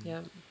too,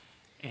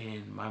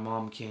 and my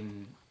mom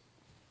can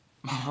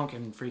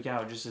freak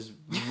out just as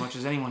much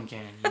as anyone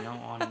can,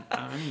 on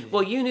anything.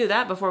 Well, you knew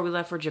that before we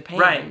left for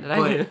Japan,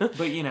 right? But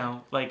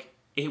like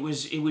it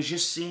was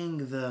just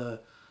seeing the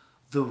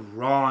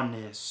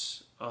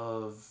rawness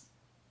of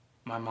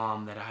my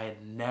mom that I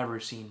had never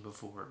seen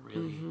before.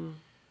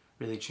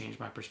 Really changed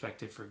my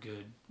perspective for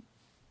good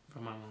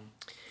from my mom.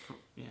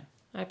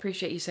 I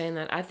appreciate you saying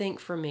that. I think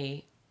for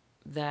me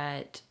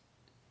that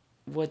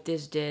what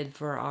this did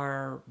for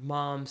our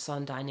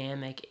mom-son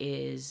dynamic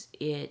is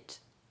it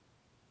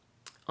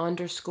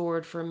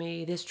underscored for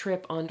me, this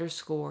trip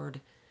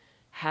underscored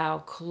how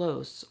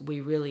close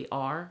we really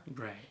are.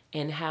 Right.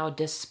 And how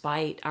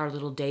despite our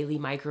little daily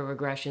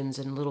microaggressions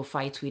and little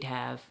fights we'd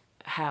have,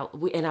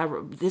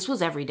 this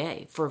was every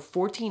day. For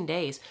 14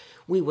 days,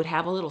 we would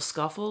have a little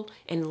scuffle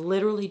and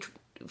literally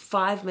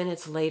 5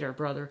 minutes later,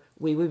 brother,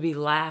 we would be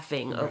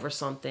laughing over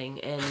something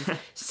and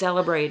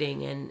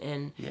celebrating,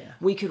 and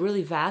we could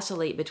really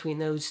vacillate between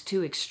those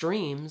two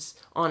extremes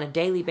on a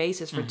daily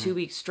basis for 2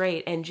 weeks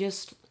straight, and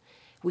just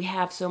we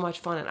have so much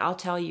fun. And I'll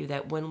tell you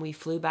that when we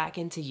flew back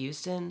into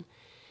Houston,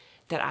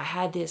 that I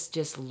had this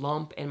just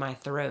lump in my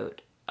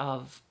throat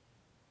of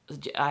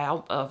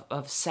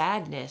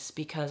sadness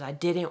because I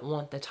didn't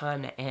want the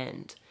time to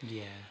end.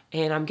 Yeah.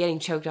 And I'm getting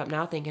choked up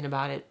now thinking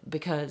about it,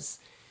 because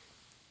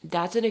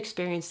that's an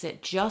experience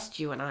that just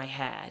you and I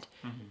had.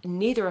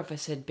 Neither of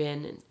us had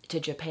been to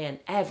Japan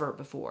ever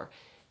before.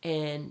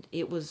 And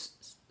it was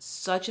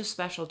such a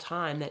special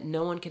time that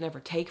no one can ever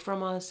take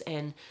from us,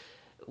 and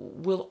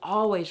we'll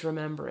always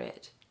remember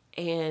it.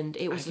 And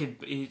it was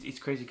it's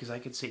crazy because I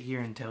could sit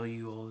here and tell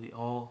you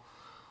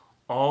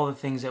all the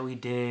things that we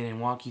did and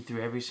walk you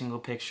through every single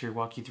picture,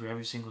 walk you through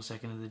every single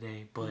second of the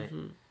day, but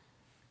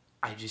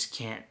I just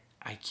can't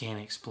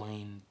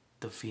explain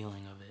the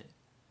feeling of it,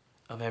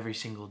 of every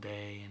single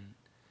day,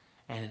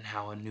 and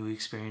how a new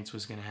experience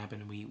was going to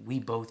happen. We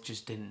both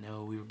just didn't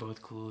know. We were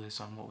both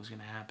clueless on what was going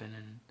to happen,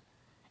 and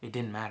it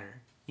didn't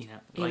matter.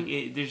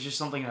 There's just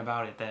something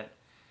about it that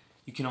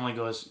you can only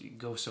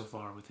go so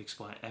far with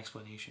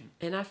explanation.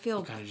 And I feel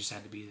you kind of just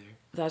had to be there.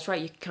 That's right.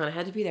 You kind of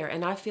had to be there.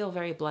 And I feel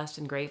very blessed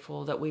and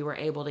grateful that we were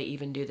able to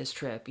even do this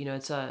trip.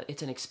 It's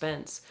an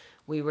expense.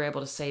 We were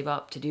able to save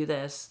up to do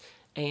this,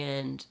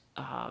 and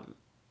I'm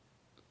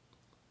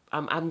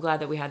glad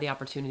that we had the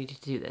opportunity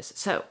to do this.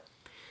 So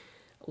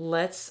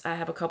I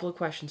have a couple of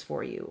questions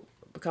for you,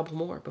 a couple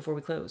more before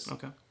we close.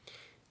 Okay.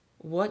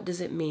 What does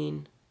it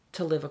mean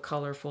to live a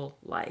colorful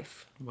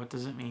life? What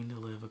does it mean to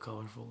live a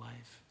colorful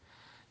life?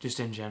 Just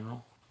in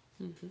general?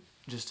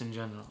 Just in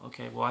general.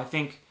 Okay, well, I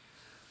think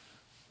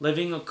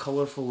living a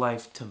colorful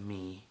life to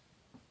me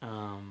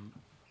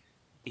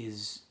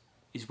is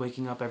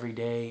waking up every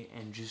day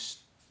and just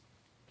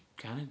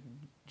kind of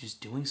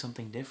just doing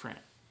something different.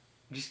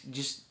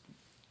 Just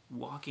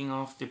walking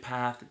off the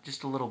path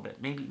just a little bit.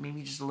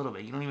 Maybe just a little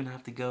bit. You don't even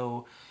have to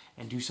go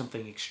and do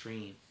something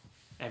extreme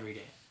every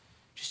day.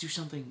 Just do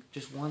something,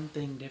 just one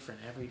thing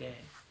different every day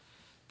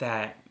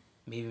that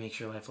maybe makes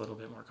your life a little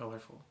bit more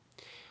colorful.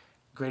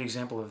 Great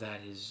example of that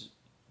is,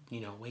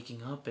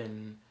 waking up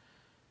and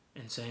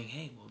saying,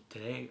 hey, well,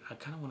 today I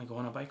kind of want to go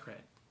on a bike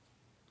ride.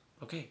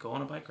 Okay, go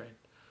on a bike ride.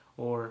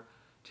 Or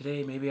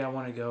today maybe I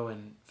want to go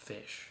and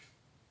fish.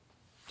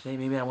 Today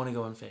maybe I want to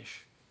go and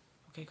fish.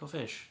 Okay, go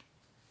fish.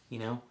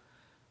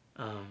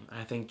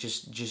 I think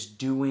just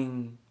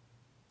doing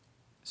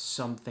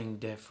something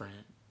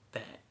different,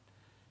 that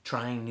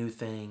trying new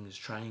things,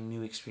 trying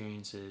new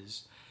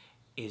experiences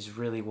is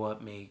really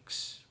what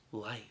makes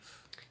life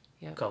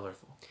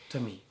colorful to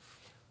me.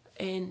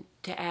 And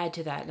to add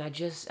to that, and I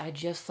just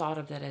thought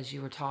of that as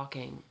you were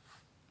talking,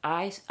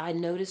 I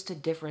noticed a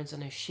difference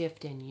and a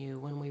shift in you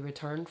when we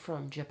returned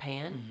from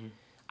Japan.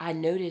 I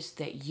noticed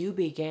that you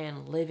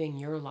began living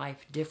your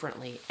life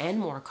differently and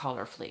more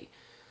colorfully.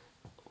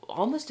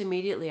 Almost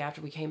immediately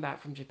after we came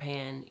back from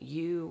Japan,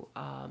 you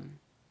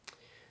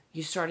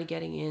started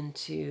getting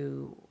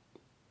into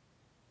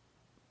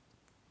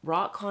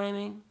rock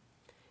climbing.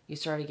 You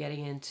started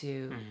getting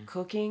into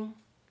cooking,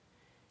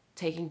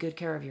 taking good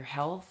care of your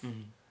health.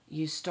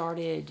 You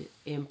started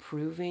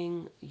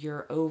improving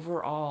your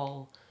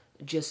overall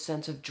just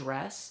sense of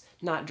dress,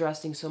 not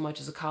dressing so much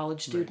as a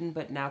college student,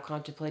 but now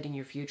contemplating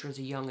your future as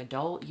a young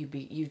adult.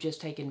 You've just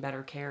taken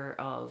better care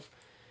of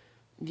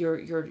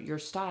your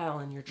style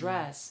and your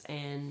dress.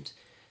 And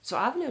so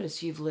I've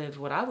noticed you've lived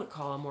what I would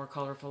call a more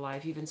colorful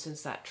life even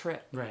since that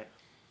trip. Right.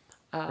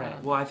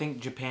 Well, I think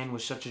Japan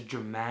was such a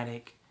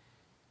dramatic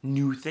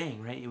new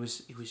thing, right? It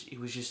was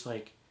just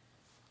like,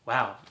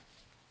 wow,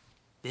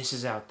 this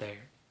is out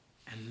there.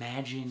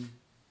 Imagine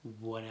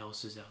what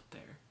else is out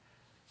there.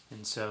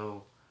 And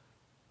so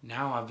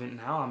now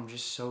I'm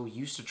just so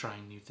used to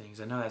trying new things.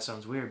 I know that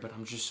sounds weird, but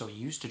I'm just so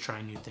used to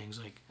trying new things,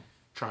 like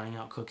trying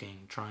out cooking,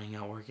 trying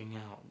out working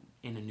out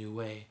in a new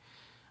way,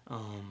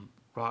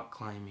 rock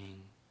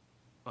climbing,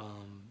 I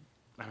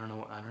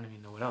don't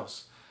even know what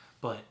else,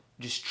 but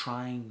just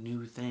trying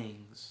new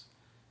things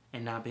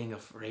and not being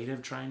afraid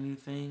of trying new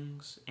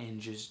things and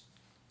just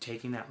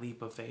taking that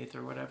leap of faith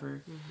or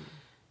whatever.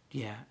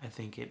 Yeah, I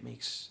think it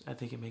makes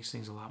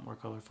things a lot more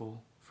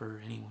colorful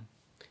for anyone.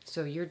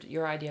 So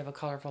your idea of a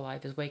colorful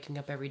life is waking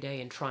up every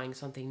day and trying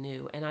something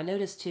new. And I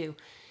noticed too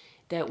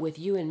that with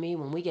you and me,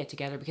 when we get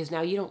together, because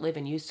now you don't live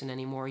in Houston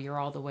anymore, you're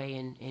all the way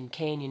in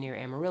Canyon near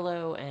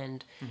Amarillo,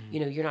 and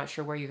you're not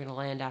sure where you're going to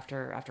land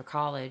after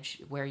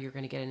college, where you're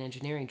going to get an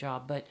engineering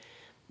job. But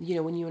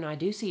when you and I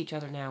do see each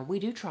other now, we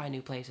do try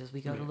new places.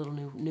 We go to little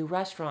new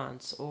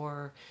restaurants,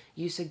 or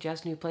you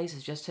suggest new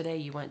places. Just today,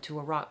 you went to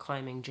a rock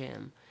climbing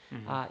gym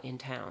in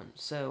town.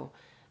 So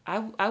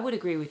I would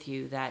agree with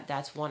you that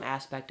that's one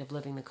aspect of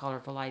living the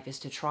colorful life, is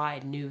to try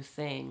new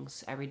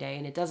things every day.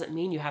 And it doesn't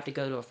mean you have to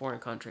go to a foreign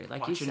country,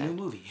 like you said. Watch a new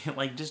movie.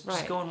 Like, just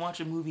go and watch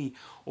a movie,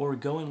 or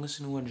go and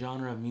listen to a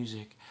genre of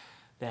music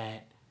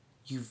that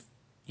you've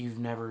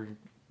never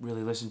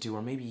really listened to,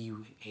 or maybe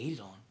you hated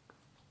on.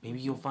 Maybe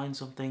you'll find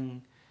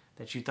something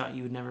that you thought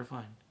you would never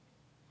find.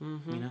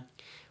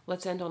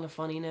 Let's end on a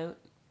funny note.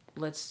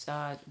 Let's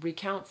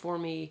recount for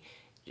me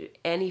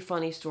any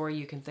funny story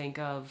you can think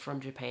of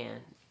from Japan.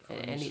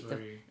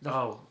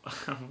 Oh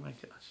my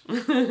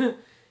gosh.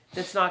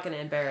 That's not going to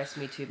embarrass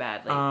me too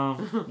badly.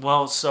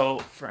 Well, so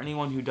for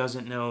anyone who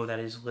doesn't know that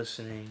is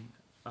listening,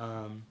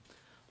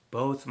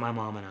 both my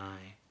mom and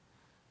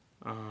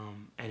I,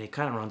 and it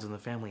kind of runs in the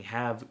family,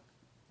 have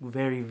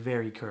very,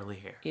 very curly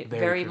hair. It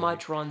very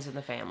much runs in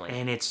the family.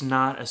 And it's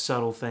not a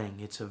subtle thing.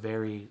 It's a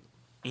very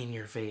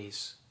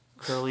in-your-face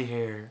curly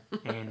hair,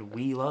 and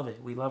we love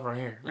it. We love our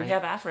hair. Right? We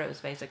have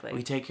afros, basically.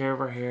 We take care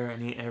of our hair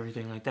and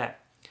everything like that.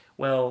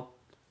 Well,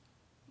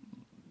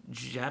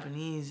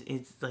 Japanese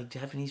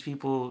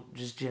people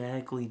just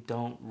genetically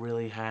don't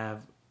really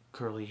have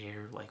curly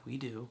hair like we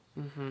do.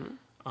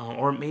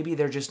 Or maybe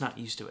they're just not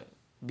used to it.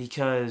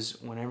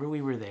 Because whenever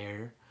we were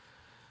there,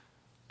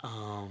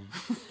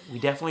 we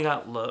definitely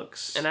got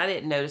looks. And I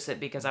didn't notice it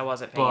because I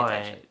wasn't paying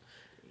attention.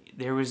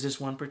 There was this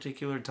one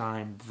particular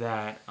time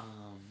that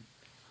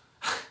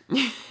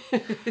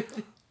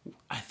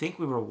I think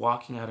we were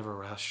walking out of a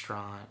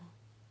restaurant,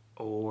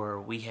 or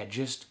we had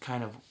just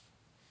kind of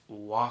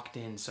walked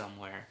in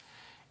somewhere,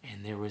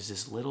 and there was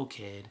this little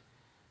kid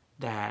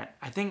that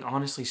I think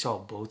honestly saw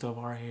both of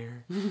our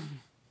hair,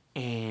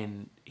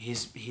 and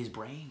his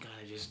brain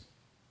kind of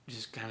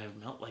just kind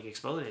of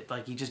exploded.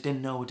 Like, he just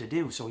didn't know what to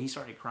do, so he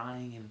started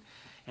crying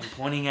and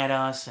pointing at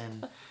us,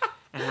 and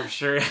I'm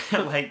sure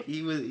like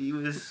he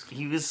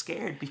was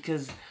scared,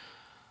 because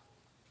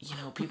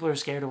people are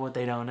scared of what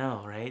they don't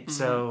know, right?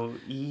 So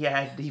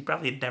he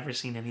probably had never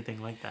seen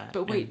anything like that.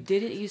 But wait,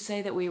 didn't you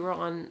say that we were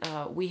on?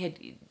 We had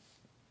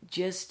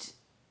just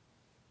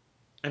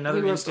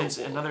another instance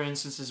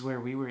is where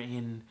we were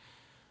in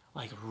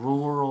like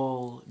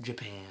rural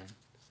Japan,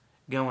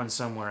 going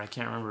somewhere. I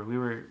can't remember. We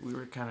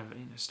were kind of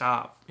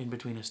in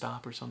between a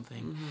stop or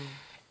something,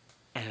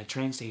 at a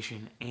train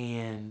station,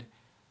 and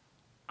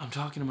I'm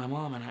talking to my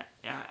mom, and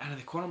out of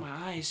the corner of my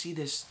eye, I see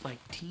this like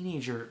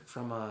teenager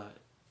from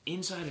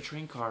inside a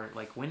train car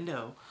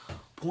window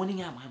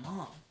pointing at my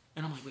mom,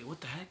 and I'm like, wait,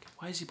 what the heck?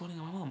 Why is he pointing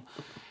at my mom?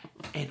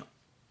 And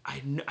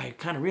I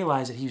kind of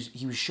realized that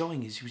he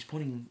was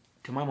pointing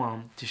to my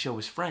mom to show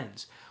his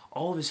friends.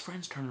 All of his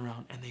friends turn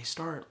around and they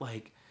start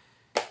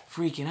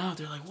freaking out.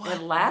 They're like, what? They're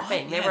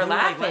laughing. What? They were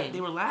laughing.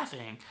 They were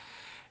laughing.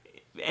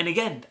 And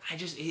again, I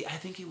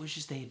think it was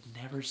just they had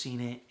never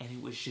seen it, and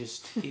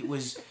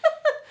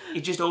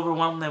it just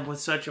overwhelmed them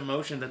with such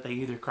emotion that they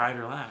either cried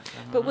or laughed.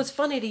 But what's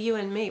funny to you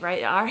and me,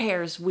 right? Our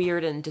hair is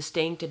weird and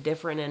distinct and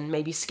different and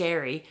maybe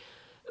scary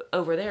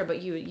over there,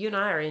 but you and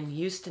I are in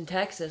Houston,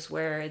 Texas,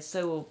 where it's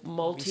so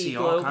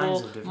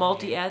multi-global,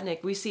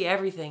 multi-ethnic. We see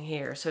everything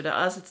here. So to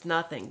us, it's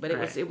nothing. But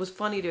it was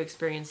funny to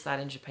experience that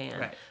in Japan.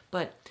 Right.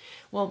 But,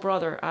 well,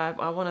 brother,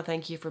 I want to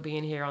thank you for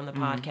being here on the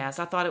podcast.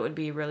 I thought it would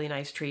be a really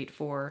nice treat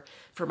for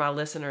my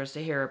listeners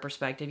to hear a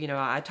perspective.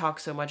 I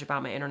talk so much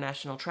about my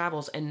international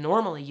travels, and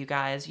normally, you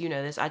guys,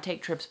 this, I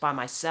take trips by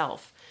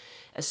myself.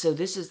 So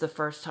this is the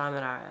first time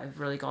that I've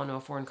really gone to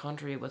a foreign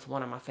country with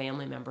one of my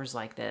family members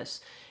like this,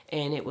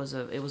 and it was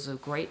a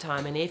great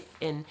time.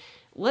 And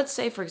let's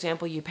say, for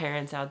example, you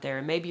parents out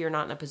there, maybe you're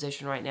not in a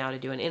position right now to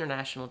do an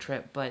international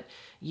trip, but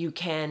you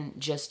can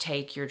just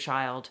take your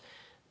child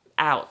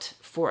out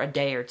for a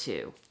day or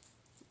two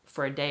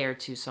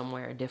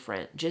somewhere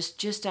different.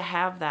 Just to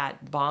have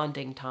that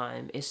bonding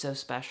time is so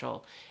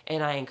special.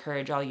 And I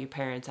encourage all you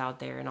parents out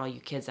there and all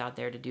you kids out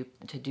there to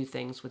do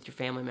things with your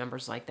family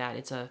members like that.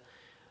 It's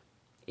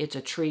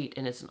a treat,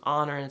 and it's an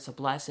honor, and it's a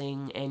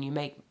blessing, and you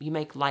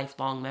make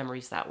lifelong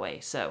memories that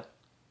way. So,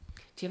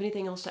 do you have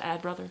anything else to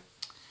add, brother?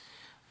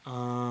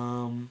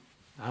 I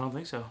don't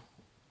think so.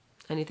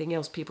 Anything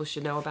else people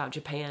should know about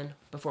Japan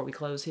before we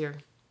close here?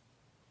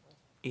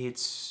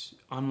 It's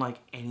unlike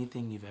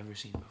anything you've ever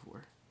seen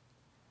before.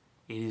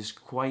 It is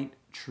quite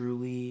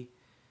truly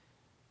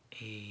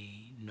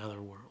another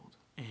world,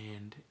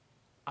 and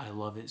I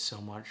love it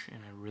so much, and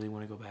I really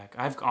want to go back.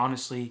 I've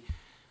honestly,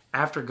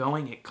 after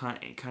going, it kind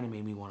of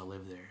made me want to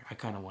live there. I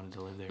kind of wanted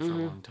to live there for a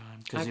long time,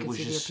 because it was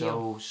just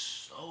so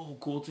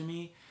cool to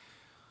me.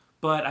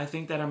 But I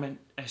think that I'm at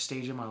a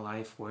stage in my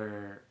life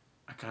where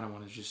I kind of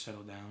want to just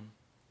settle down.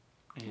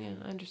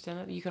 And, I understand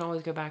that. You can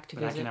always go back to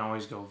but visit. I can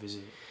always go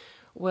visit.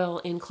 Well,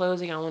 in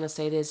closing, I want to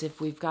say this.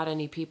 If we've got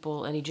any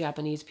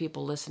Japanese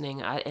people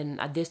listening,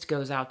 this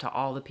goes out to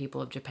all the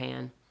people of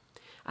Japan,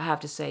 I have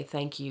to say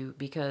thank you,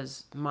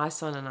 because my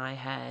son and I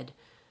had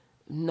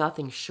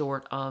nothing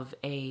short of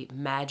a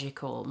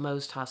magical,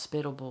 most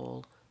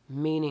hospitable,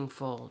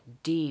 meaningful,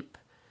 deep,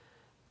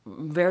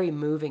 very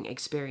moving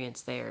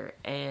experience there.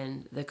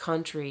 And the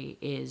country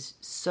is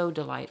so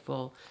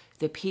delightful.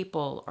 The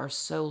people are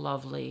so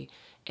lovely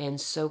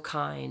and so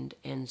kind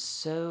and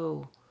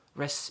so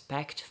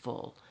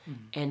respectful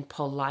and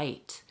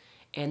polite.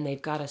 And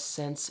they've got a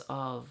sense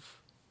of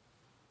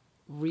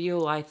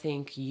real, I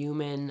think,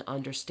 human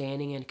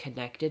understanding and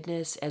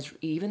connectedness. As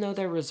even though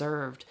they're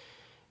reserved,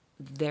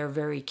 they're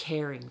very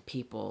caring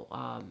people,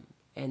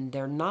 and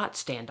they're not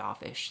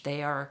standoffish.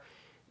 They're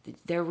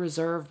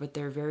reserved, but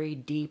they're very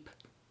deep.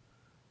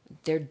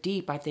 They're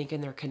deep, I think,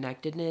 in their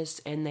connectedness,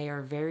 and they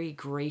are very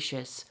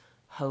gracious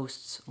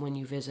hosts when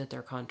you visit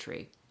their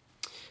country.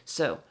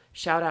 So,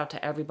 shout out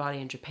to everybody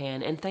in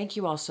Japan, and thank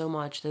you all so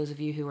much, those of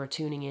you who are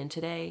tuning in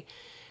today.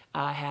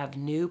 I have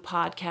new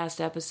podcast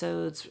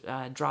episodes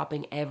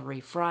dropping every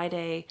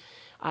Friday.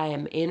 I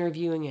am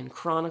interviewing and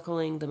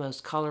chronicling the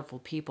most colorful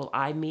people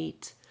I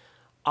meet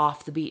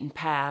off the beaten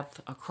path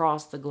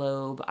across the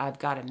globe. I've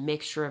got a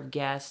mixture of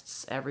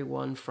guests,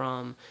 everyone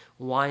from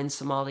wine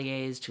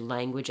sommeliers to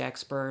language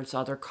experts,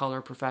 other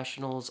color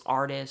professionals,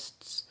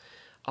 artists,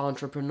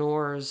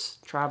 entrepreneurs,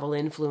 travel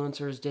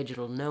influencers,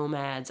 digital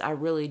nomads. I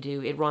really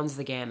do. It runs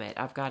the gamut.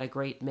 I've got a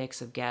great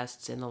mix of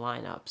guests in the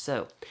lineup.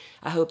 So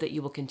I hope that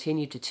you will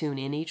continue to tune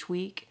in each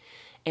week.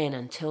 And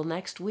until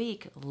next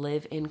week,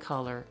 live in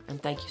color.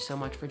 And thank you so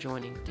much for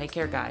joining. Take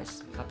care,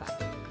 guys.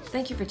 Bye-bye.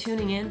 Thank you for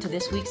tuning in to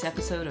this week's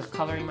episode of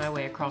Coloring My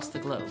Way Across the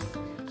Globe.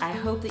 I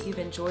hope that you've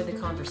enjoyed the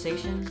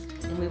conversation,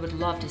 and we would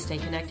love to stay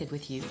connected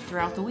with you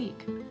throughout the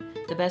week.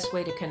 The best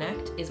way to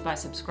connect is by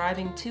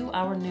subscribing to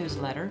our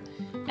newsletter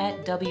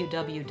at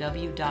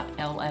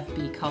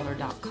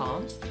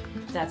www.lfbcolor.com.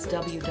 That's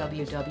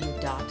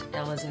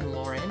www.L as in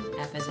Lauren,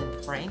 F as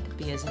in Frank,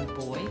 B as in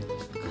boy,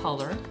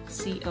 color,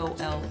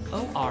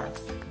 COLOR.com.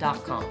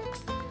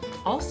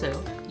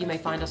 Also, you may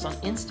find us on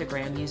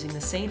Instagram using the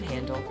same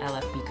handle,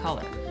 LFB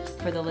Color,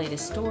 for the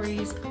latest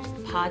stories,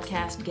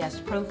 podcast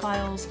guest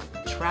profiles,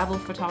 travel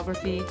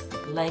photography,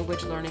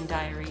 language learning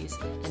diaries,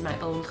 and my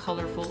own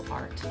colorful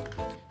art.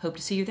 Hope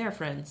to see you there,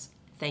 friends.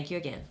 Thank you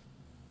again.